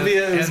was gonna be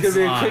a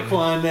quick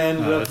one, and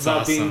ended up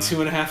about being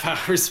 2.5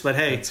 hours. But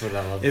hey, that's what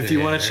I love if you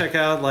want to check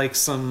out like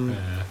some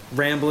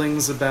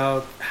ramblings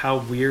about how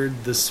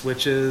weird the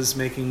Switch is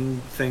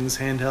making things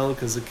handheld,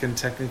 because it can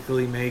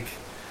technically make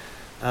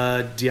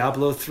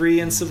Diablo 3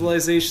 and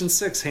Civilization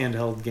 6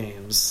 handheld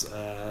games,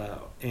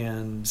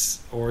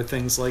 or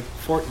things like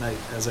Fortnite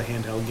as a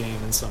handheld game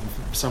in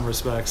some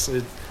respects.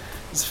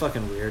 It's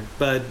fucking weird.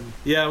 But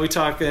yeah, we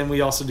talk, and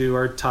we also do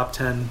our top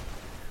 10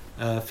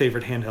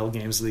 favorite handheld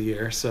games of the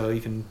year. So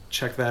you can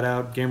check that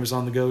out,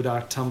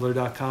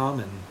 gamersonthego.tumblr.com,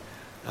 and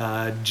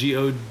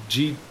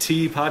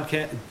GOTG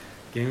podcast,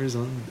 Gamers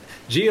on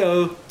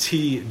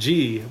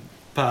GOTG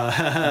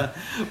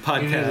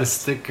podcast. You need a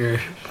sticker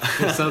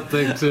or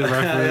something to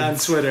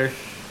reference on Twitter.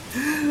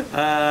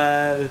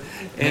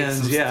 And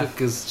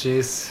stickers,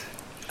 Chase.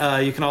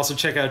 You can also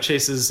check out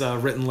Chase's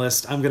written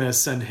list. I'm gonna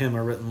send him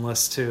a written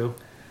list too.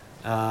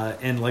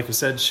 And like we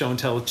said, Show and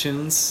Tell with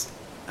Tunes.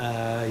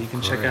 You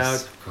can check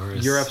out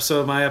your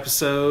episode, my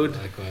episode.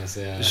 Likewise,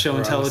 yeah. The Show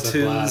and Tell with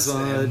Tunes.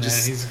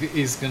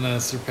 He's gonna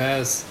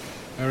surpass.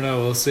 I don't know.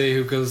 We'll see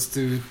who goes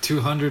to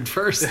 200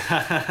 first.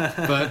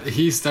 But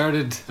he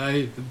started.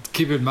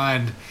 Keep in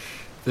mind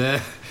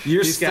that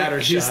you're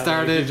scattershot. He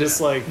started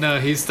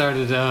he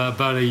started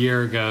about a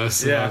year ago.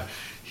 So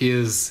he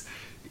is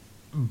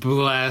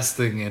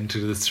blasting into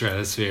the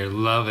stratosphere.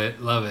 Love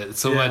it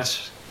so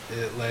much.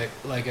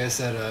 Like I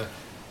said, a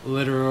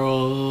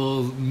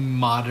literal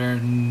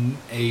modern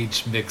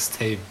age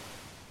mixtape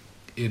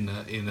in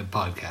a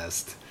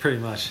podcast. Pretty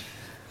much.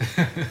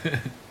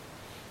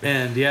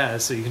 And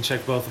so you can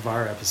check both of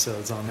our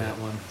episodes on that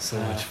one. So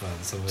much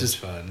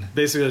fun.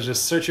 Basically,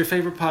 just search your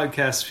favorite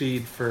podcast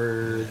feed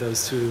for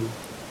those two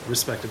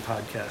respective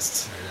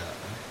podcasts.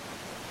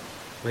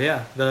 But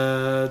yeah,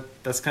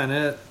 that's kind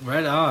of it.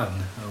 Right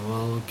on.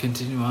 We'll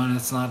continue on.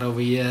 It's not over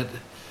yet.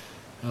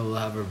 We'll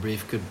have a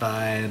brief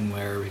goodbye and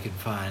where we can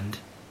find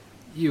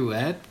you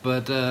at.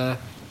 But we'll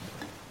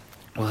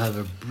have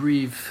a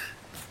brief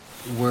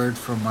word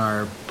from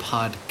our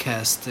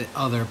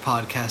other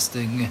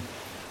podcasting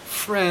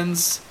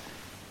friends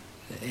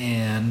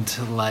and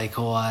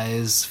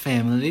likewise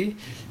family,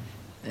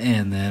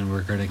 and then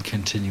we're going to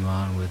continue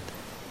on with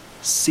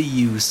See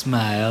You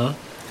Smile,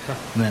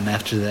 and then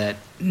after that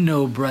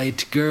No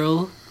Bright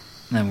Girl,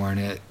 and then we're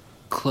going to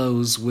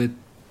close with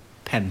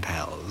Pen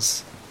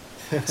Pals.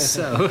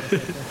 So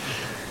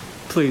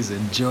please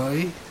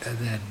enjoy, and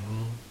then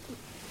we'll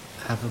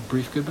have a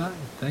brief goodbye.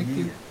 Thank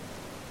you.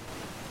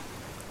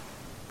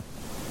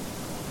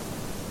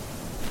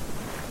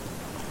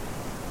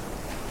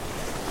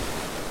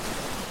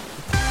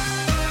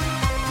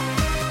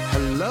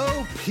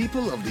 Hello,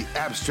 people of the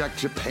Abstract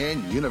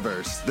Japan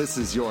universe. This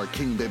is your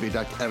King Baby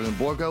Duck Evan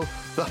Borgo,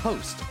 the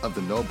host of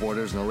the No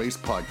Borders No Race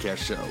podcast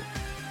show.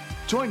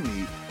 Join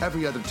me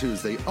every other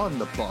Tuesday on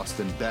the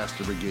Boston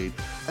Bastard Brigade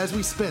as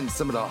we spin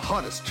some of the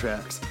hottest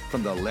tracks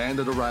from the land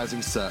of the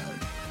rising sun.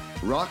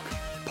 Rock,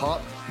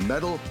 pop,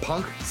 metal,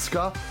 punk,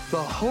 ska,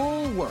 the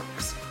whole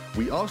works.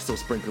 We also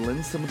sprinkle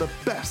in some of the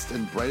best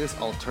and brightest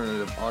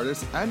alternative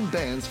artists and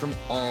bands from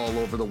all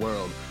over the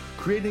world,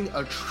 creating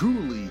a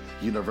truly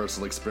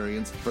universal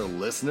experience for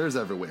listeners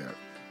everywhere.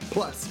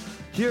 Plus,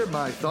 hear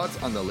my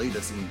thoughts on the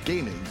latest in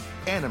gaming,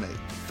 anime,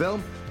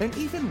 film, and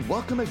even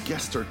welcome a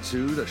guest or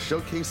two to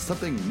showcase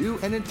something new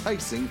and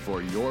enticing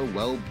for your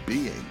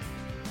well-being.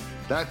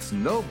 That's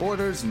No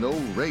Borders, No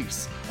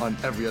Race on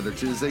every other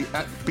Tuesday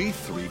at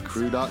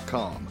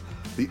b3crew.com.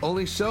 The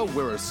only show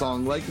where a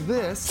song like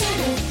this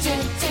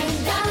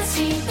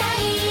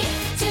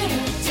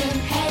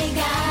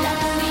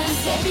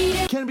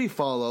can be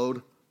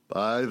followed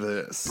by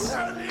this.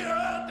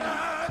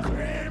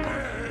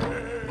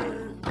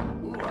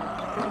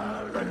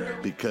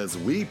 Because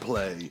we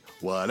play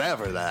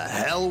whatever the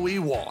hell we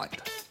want.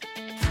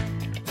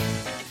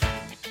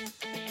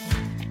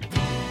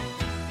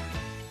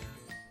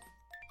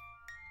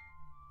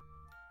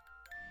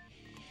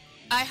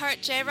 I Heart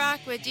J-Rock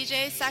with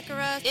DJ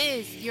Sakura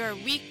is your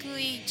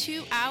weekly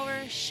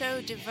 2-hour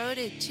show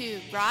devoted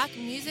to rock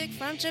music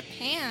from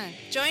Japan.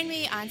 Join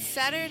me on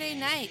Saturday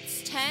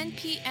nights, 10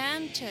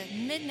 p.m. to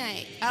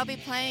midnight. I'll be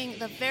playing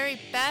the very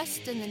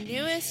best and the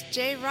newest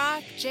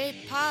J-Rock,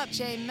 J-Pop,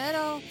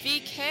 J-Metal,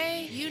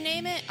 VK, you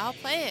name it, I'll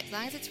play it as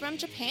long as it's from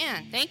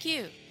Japan. Thank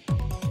you.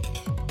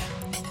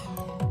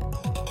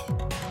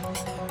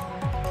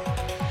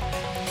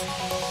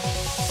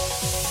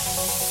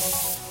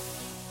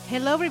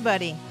 Hello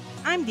everybody,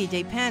 I'm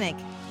DJ Panic,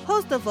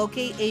 host of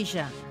OK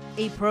Asia,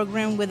 a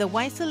program with a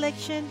wide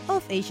selection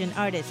of Asian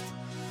artists.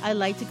 I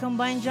like to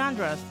combine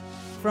genres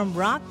from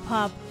rock,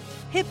 pop,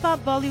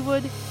 hip-hop,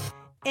 Bollywood,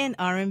 and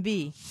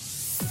R&B.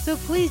 So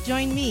please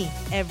join me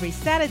every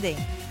Saturday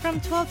from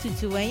 12 to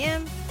 2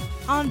 a.m.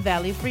 on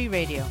Valley Free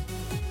Radio.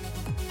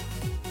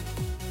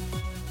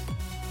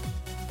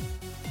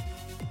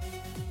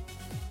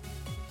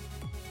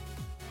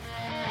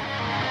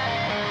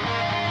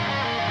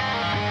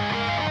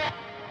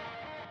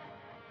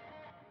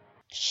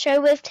 Show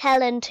with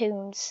Tell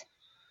Tunes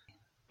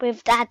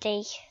with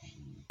Daddy.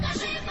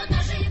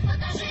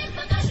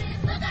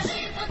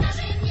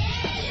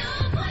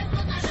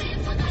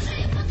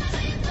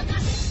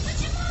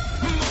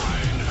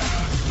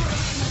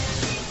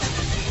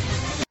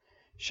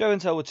 Show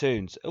and Tell with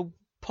Tunes, a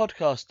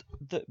podcast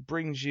that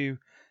brings you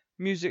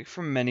music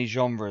from many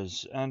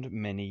genres and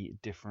many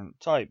different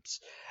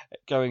types,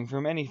 going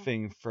from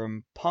anything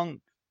from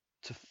punk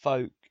to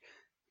folk,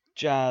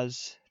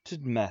 jazz to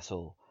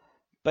metal.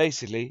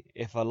 Basically,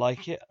 if I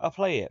like it, I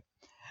play it.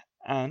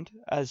 And,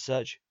 as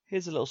such,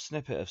 here's a little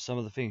snippet of some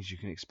of the things you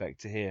can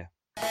expect to hear.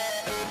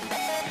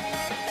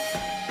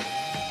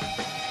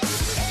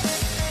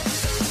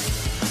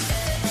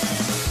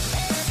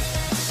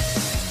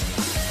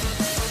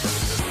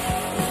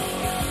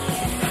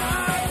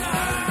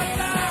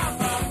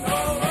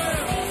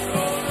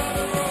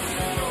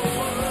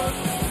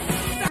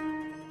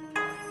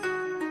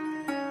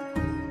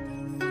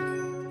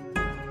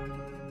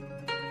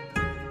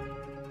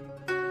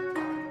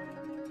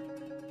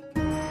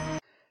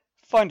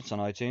 Find us on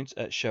iTunes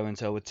at Show and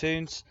Tell with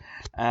Tunes,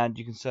 and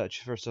you can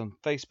search for us on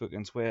Facebook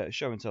and Twitter at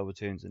Show and Tell with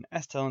Tunes and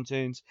S-Tell and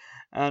Tunes,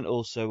 and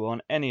also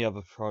on any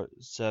other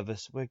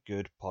service where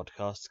good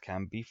podcasts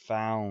can be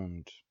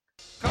found.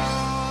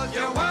 'Cause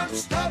you won't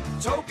stop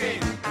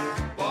talking,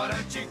 why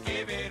don't you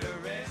give it a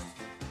rest?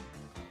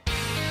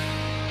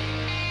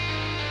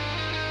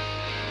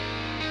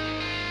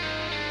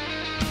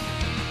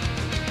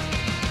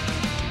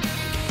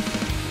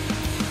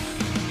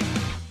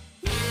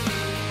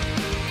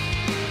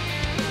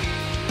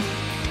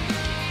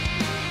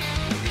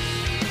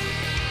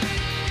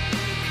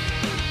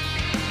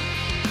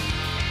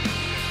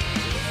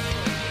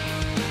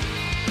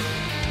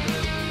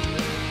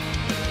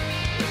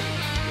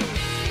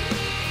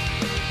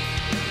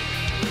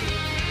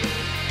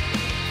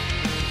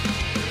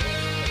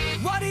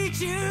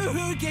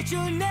 You get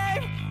your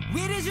name,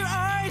 where is your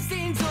eyes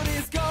into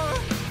this girl?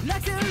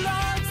 Like the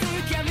lights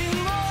you can be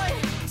more,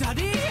 to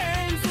the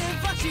ends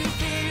of what you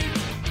feel.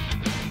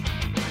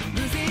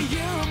 Losing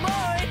your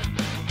mind,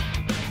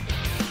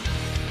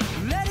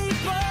 let it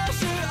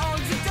push you on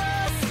the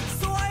dust.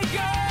 So I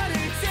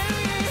gotta tell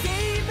you,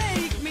 they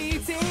make me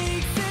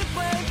take the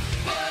breath.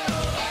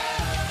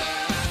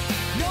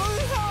 No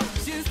hope,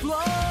 just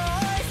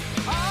flies.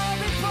 I'll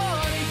be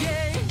born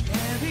again.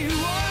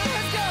 Everyone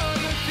has got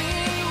a feel.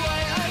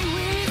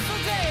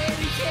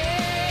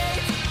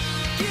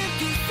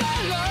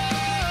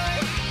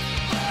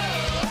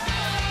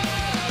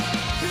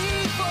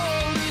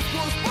 Before this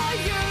was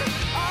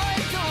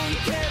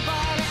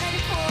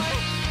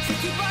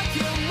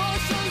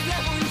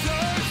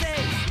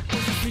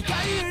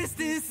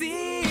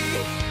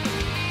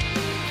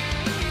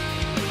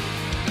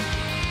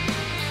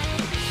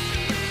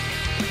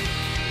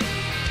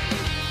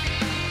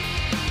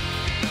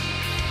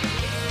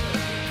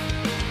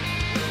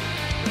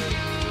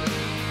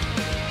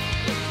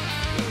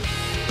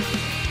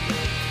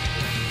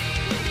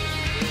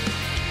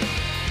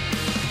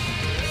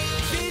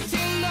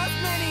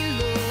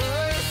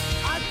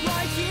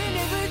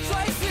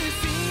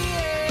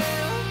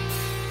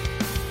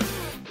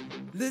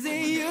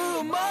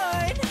your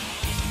mind.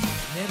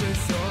 Never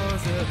saw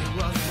that it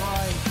was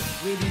right.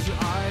 With your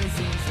eyes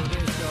into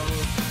the show,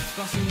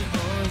 flashing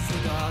all the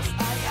stars.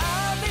 I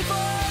am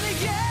before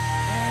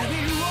again.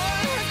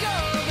 Everyone has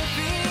got the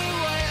feel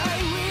why I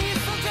will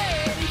so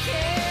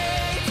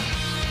dedicate.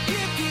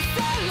 Give this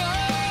a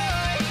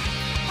life.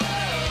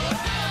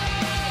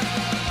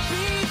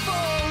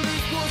 Before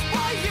this was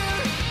fire,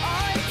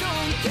 I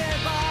don't care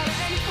about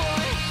any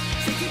point.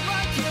 Taking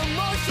back your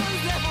emotions,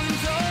 left on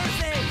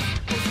Thursday.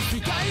 Was the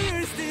sky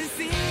used to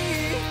see.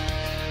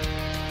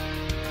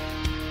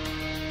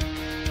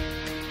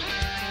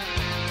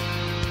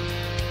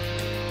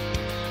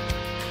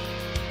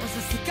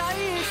 I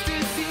used to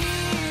see.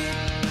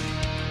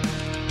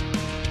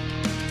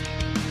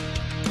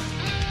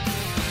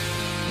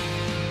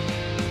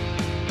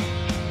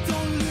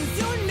 Don't lose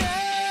your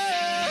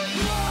nerve.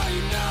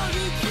 Right now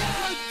the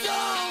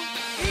countdown.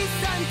 It's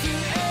time to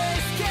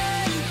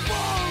escape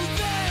before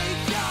they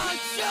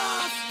catch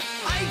us.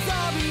 I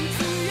dive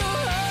into your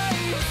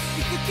eyes.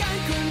 If you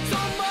can't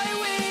control my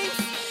wings,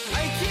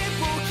 I keep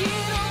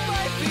walking on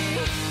my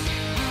feet.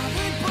 I've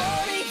been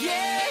born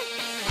again.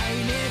 I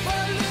never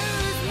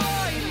lose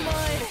my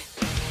mind.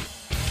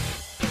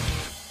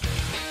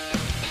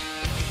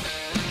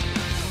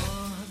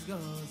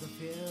 Goes, I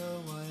feel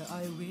why I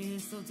will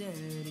so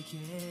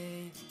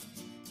dedicate.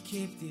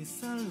 Keep this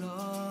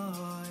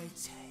alive.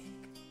 Take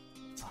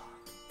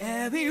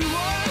everyone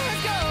has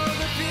got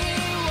the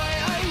feel why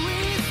I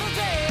will so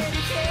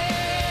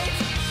dedicate.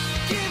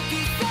 Keep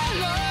this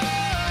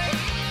alive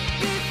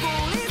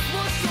before it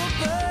was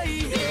over.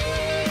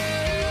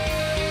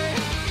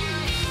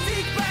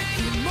 Take back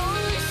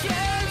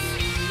emotions.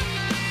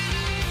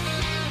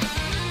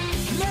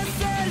 Let's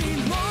sell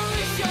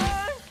emotion.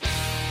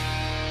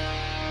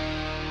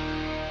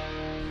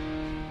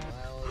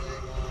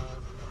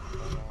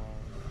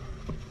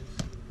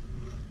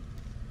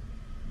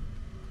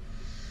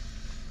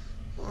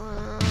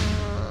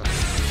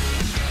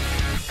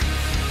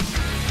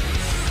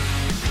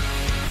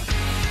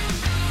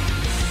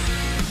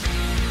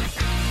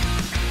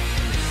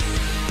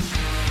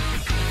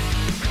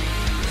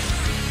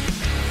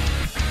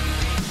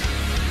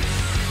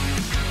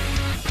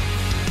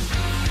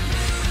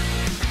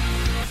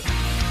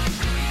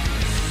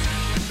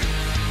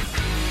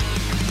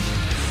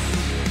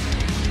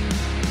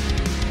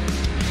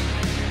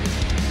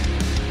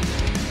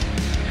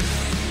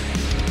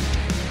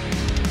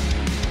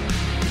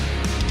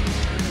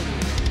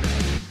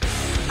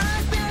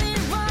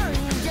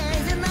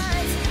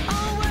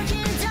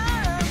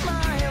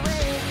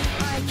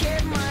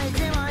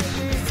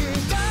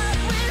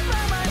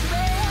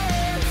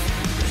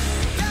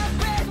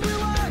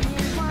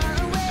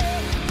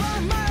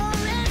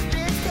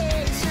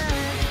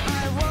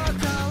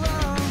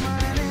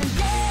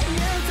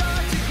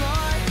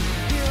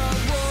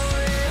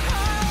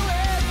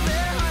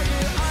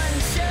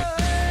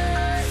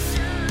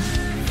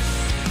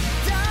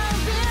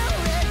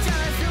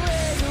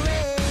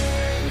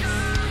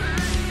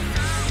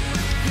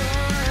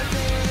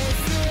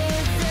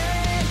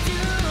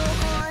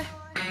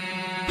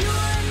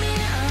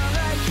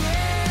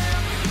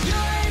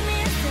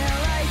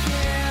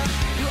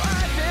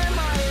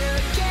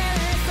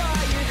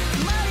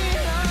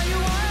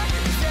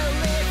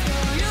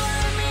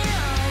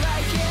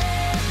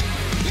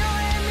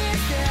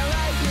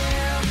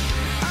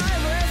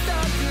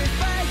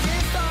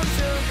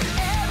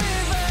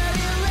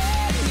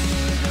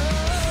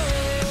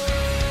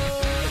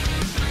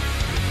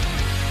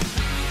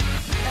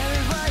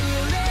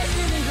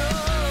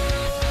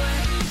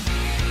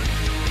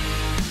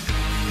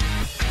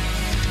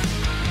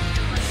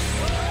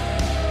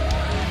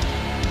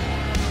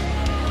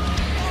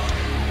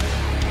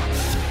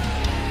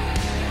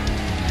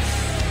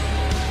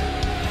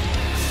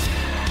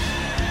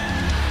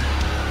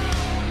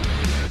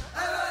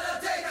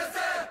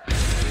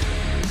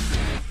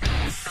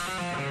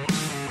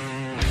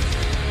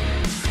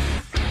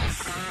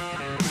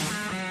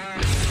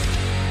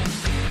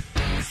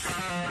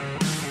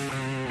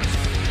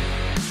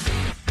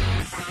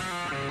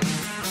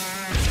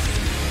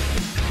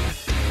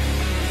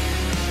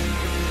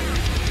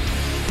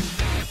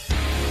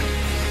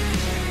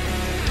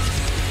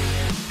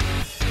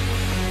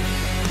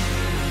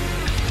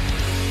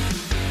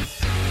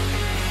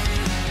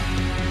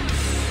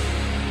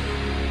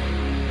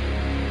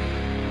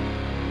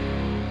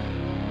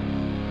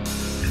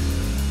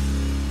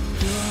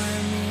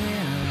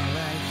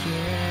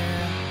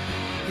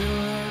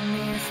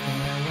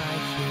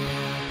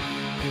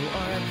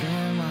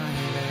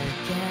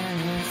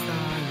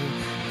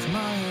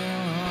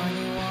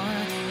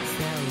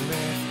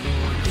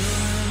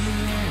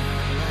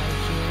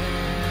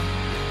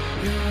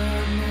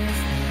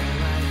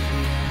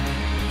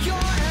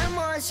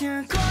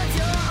 Close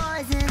your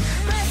eyes and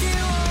let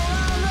you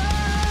all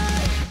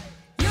alone.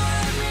 You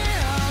and me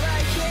are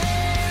right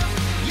here.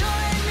 You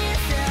and me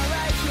still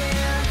right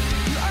here.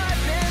 You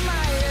up in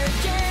my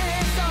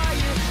again, saw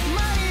you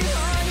money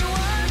on you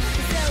want.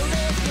 So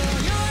let's go.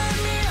 You and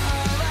me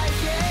are right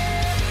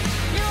here.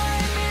 You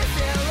and me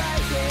still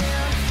right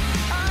here.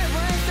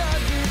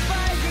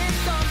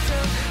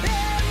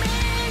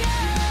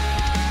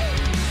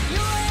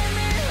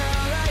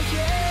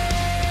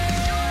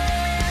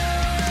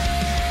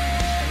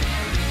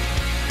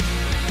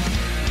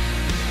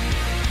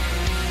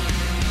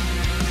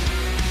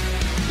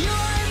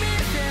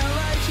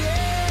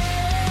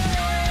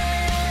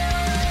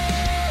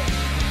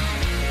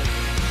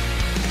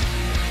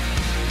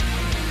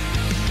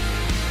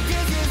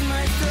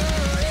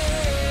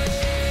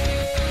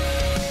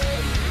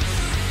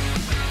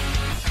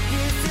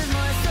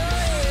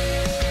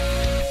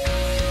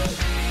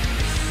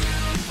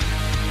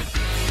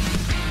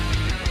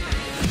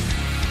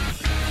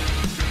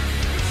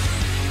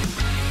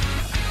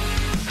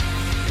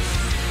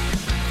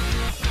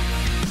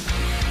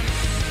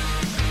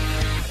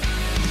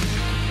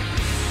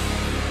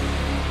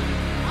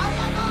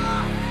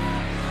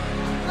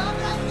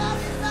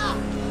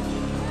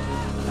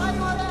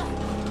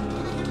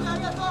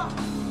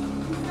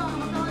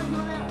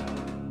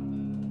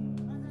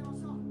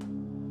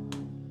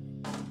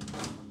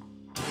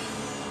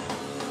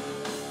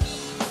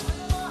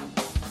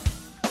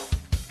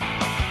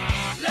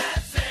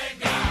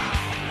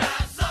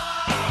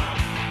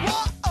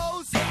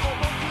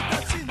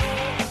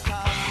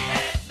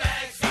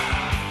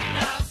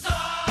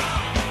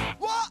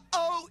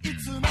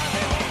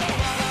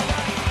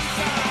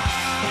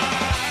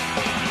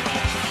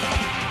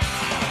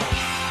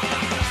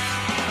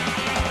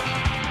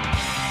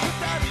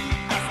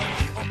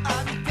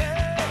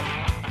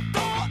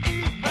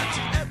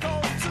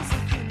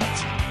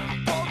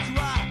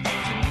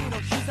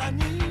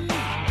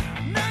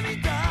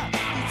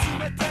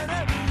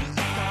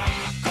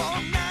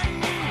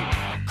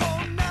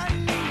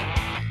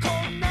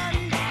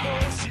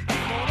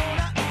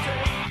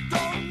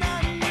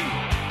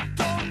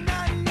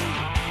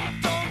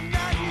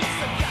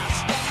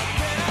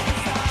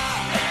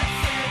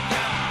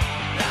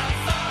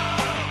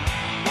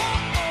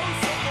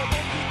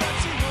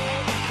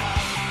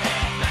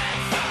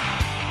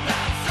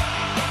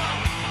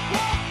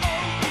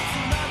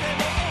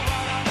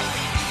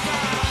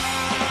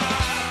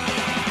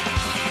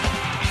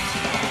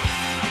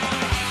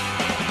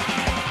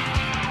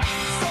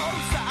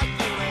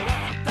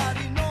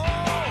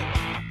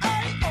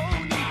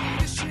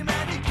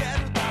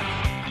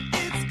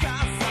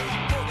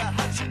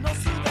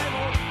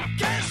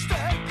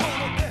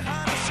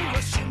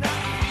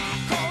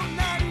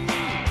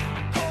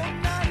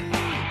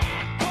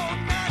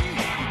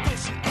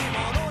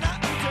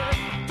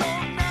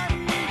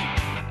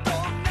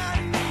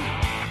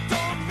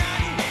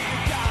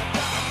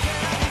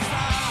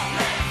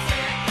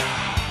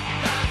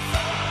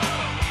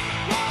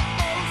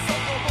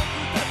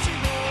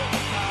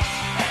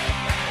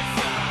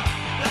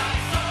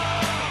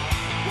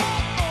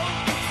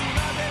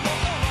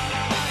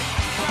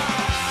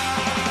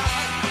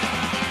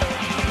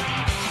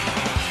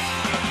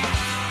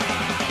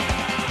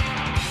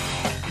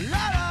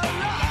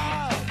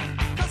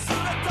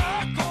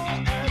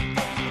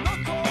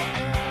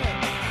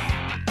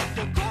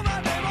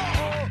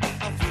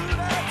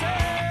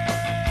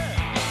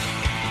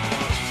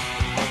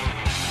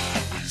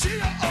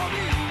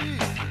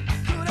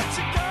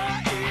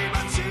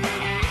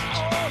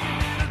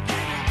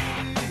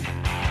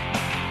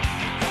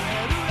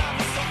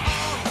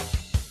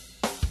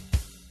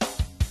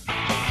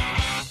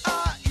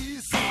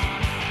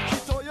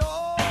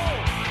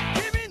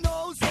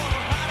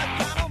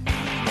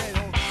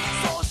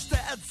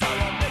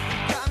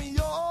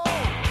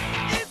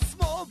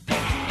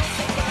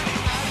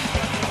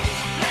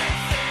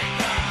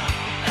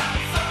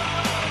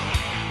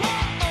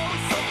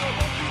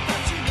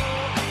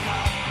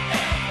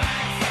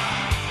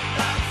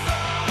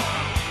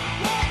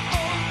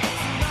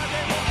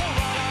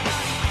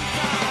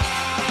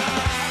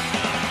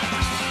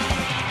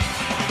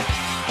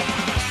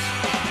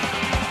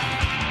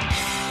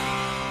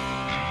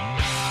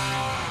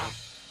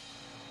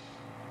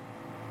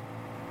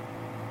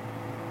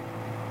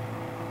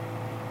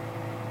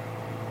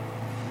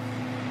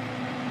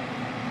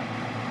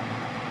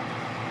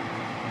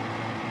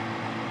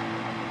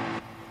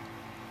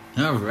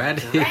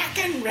 Alrighty. Rock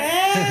and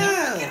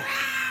roll!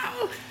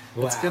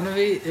 That's gonna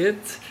be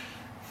it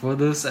for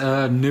this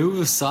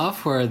new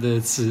software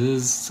that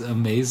is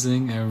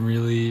amazing. I'm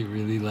really,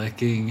 really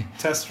liking.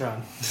 Test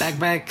run.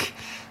 Back.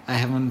 I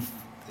haven't,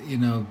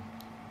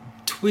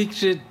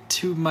 tweaked it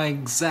to my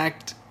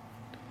exact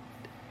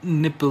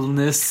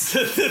nippleness.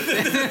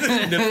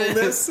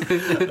 Nippleness?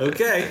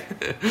 Okay.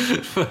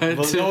 But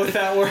We'll go with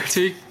that word.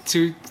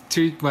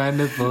 Tweak my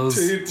nipples.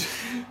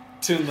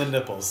 Tune the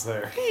nipples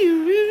there.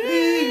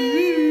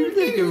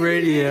 Like a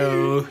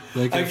radio.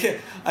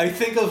 I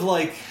think of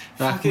like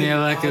Rock fucking, me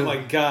like oh my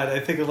god, I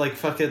think of like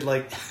fucking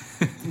like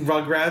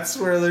Rugrats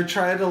where they're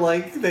trying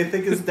to they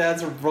think his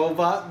dad's a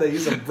robot, they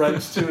use a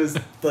wrench to his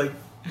like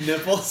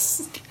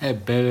nipples. Hey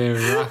baby,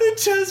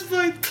 Just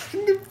like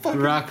fucking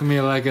rock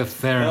me like a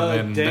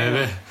theremin,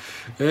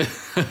 baby.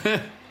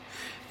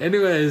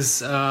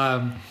 Anyways,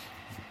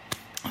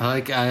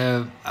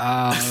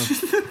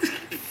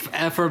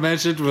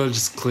 aforementioned, we'll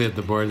just clear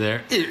the board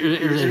there.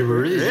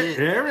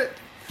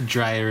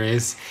 Dry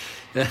erase.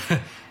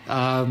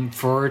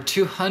 For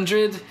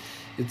 200,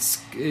 it's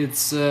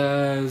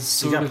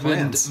sort of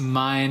been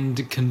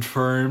mind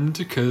confirmed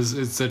because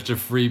it's such a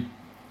free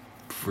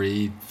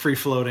floating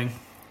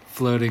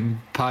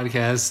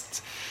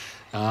podcast.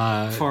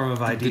 Form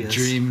of ideas.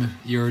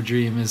 Your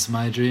dream is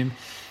my dream.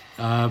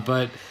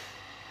 But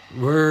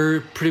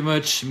we're pretty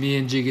much, me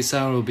and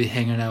Jiggy-san will be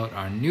hanging out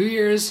on New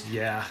Year's.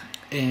 Yeah.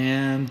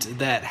 And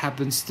that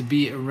happens to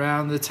be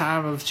around the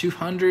time of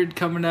 200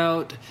 coming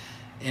out.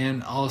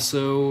 And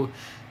also,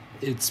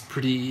 it's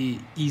pretty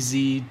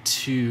easy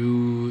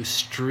to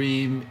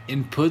stream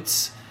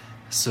inputs.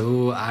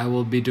 So I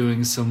will be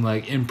doing some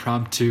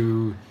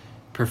impromptu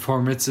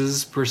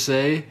performances per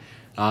se.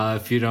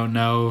 If you don't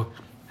know,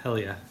 hell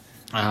yeah.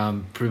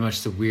 Pretty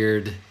much the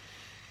weird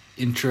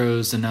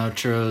intros and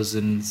outros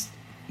and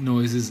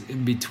noises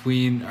in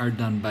between are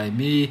done by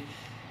me.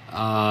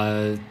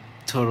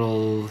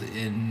 Total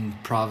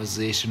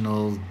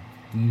improvisational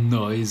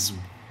noise,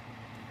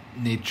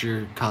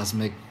 nature,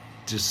 cosmic,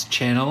 just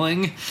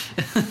channeling.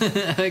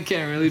 I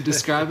can't really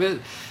describe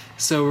it.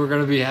 So we're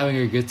gonna be having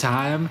a good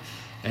time,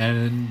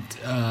 and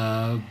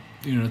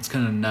it's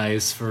kind of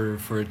nice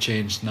for a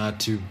change not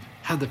to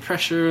have the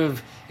pressure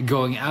of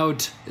going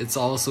out. It's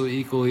also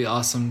equally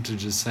awesome to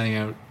just hang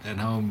out at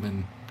home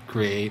and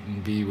create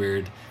and be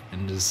weird,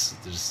 and just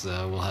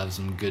we'll have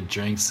some good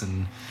drinks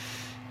and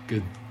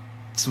good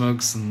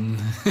smokes and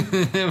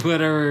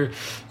whatever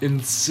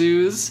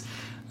ensues,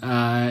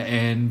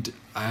 and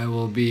I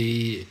will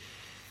be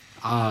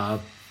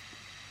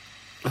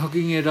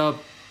hooking it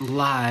up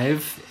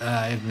live.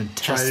 I've been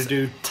try to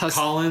do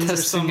call-ins or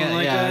something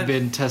like that. I've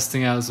been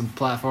testing out some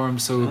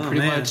platforms, so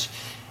pretty much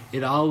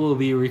it all will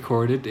be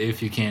recorded.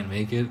 If you can't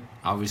make it,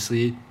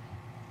 obviously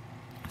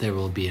there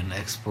will be an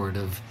export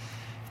of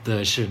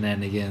the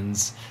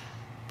shenanigans,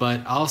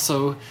 but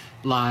also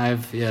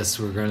live. Yes,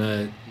 we're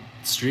gonna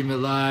stream it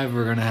live.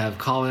 We're gonna have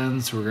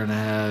call-ins. We're gonna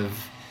have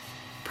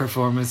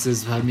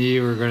performances by me.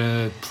 We're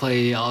gonna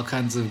play all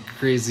kinds of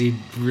crazy,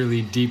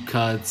 really deep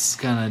cuts,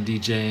 kind of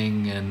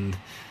DJing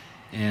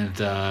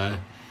and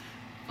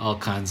all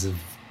kinds of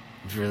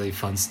really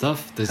fun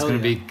stuff. There's gonna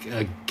be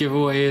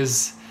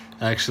giveaways.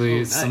 Actually,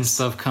 nice. Some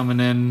stuff coming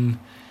in.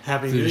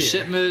 Happy through New the Year.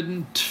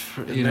 Shipment.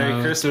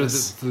 Merry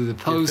Christmas. Through the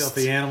post. You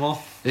filthy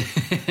animal.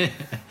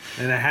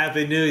 And a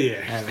Happy New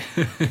Year.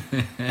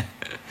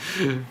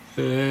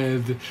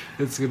 And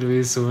it's gonna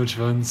be so much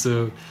fun.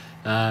 So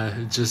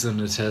just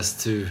an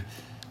attest to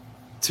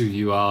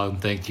you all,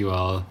 and thank you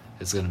all.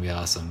 It's gonna be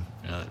awesome.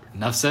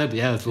 Enough said.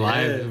 It's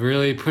live.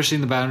 Really pushing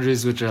the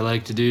boundaries, which I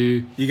like to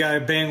do. You gotta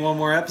bang one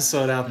more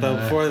episode out though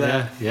before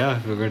that. Yeah,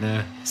 we're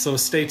gonna. So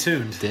stay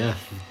tuned. Yeah,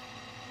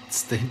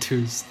 stay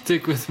tuned.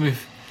 Stick with me.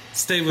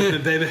 Stay with me,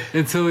 baby.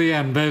 Until the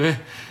end, baby.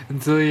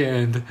 Until the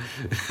end.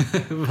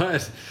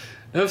 But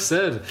enough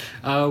said.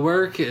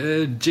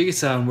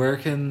 Jiggy-san, where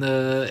can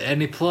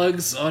any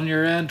plugs on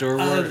your end or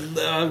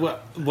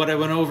what I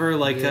went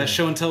over,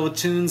 Show and Tell with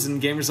Tunes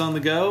and Gamers on the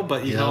Go,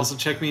 but you can also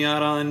check me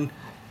out on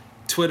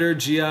Twitter,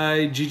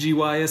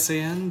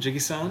 GIGGYSAN,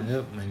 Jiggy-san.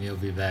 Yep, and you'll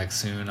be back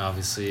soon.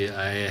 Obviously,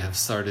 I have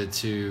started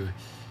to,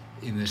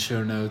 in the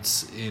show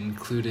notes,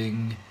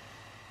 including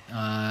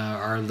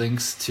our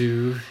links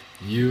to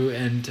you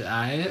and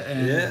I,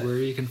 and where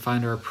you can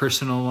find our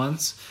personal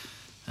ones.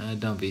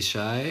 Don't be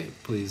shy.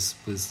 Please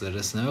let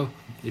us know.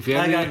 If you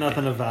I got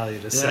nothing of value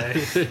to say.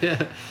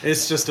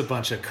 It's just a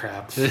bunch of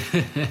crap.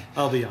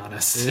 I'll be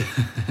honest.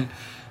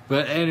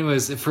 But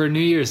anyways, for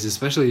New Year's,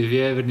 especially if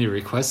you have any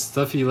requests,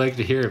 stuff you like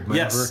to hear,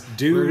 yes,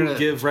 do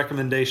give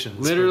recommendations.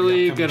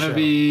 Literally gonna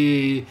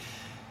be,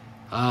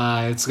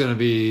 it's gonna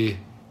be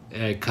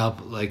a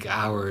couple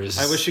hours.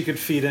 I wish you could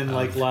feed in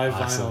live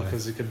vinyl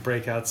because you could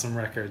break out some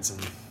records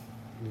and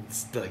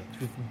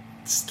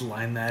just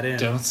line that in.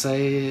 Don't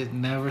say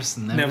never.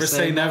 Never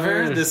say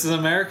never. This is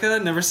America.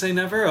 Never say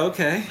never.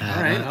 Okay.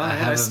 All right.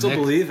 I still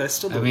believe. I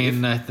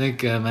mean, I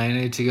think I might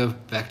need to go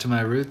back to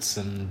my roots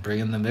and bring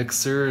in the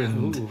mixer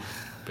and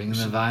bring in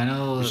the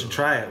vinyl. We should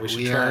try it.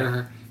 We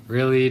are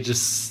really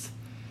just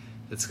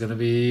It's gonna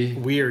be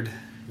weird,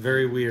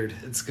 very weird.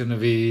 It's gonna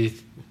be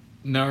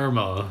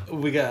normal.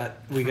 We got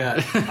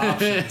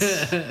options.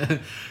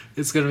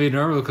 It's gonna be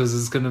normal because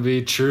it's gonna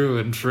be true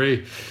and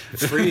free.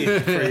 Free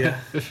for you.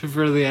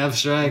 For the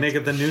abstract. Make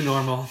it the new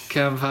normal.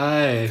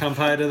 Kampai.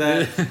 Kampai to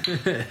that.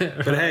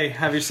 But hey,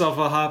 have yourself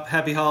a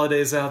happy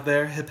holidays out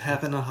there. Hip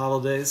happin' on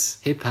holidays.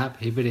 Hip hop,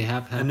 hippity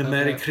hop hop. And a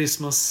Merry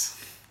Christmas.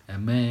 A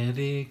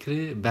Merry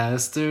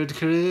Bastard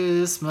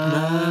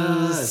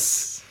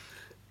Christmas.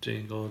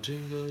 Jingle,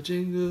 jingle,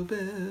 jingle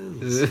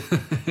bells.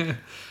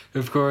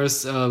 Of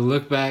course,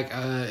 look back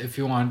if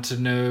you want to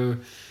know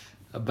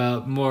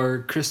about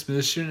more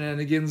Christmas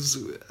shenanigans.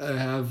 I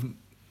have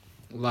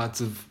lots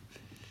of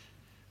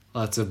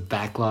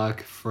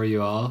backlog for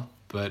you all,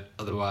 but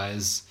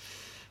otherwise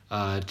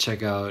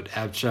check out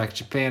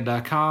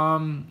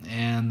abstractjapan.com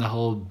and the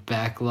whole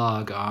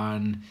backlog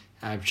on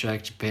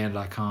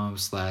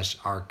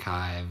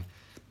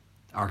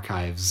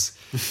abstractjapan.com/archives.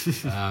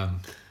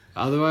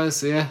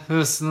 Otherwise, yeah,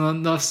 that's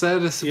enough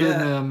said. It's been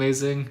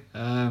amazing.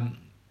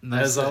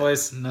 As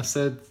always, enough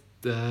said.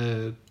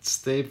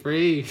 Stay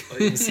free.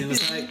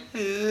 Stay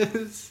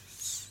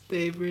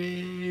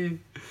free.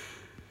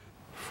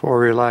 For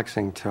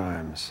relaxing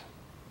times,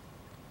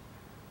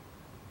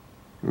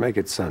 make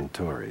it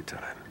Suntory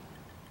time.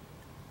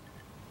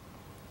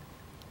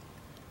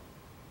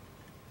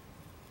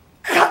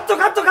 Cut!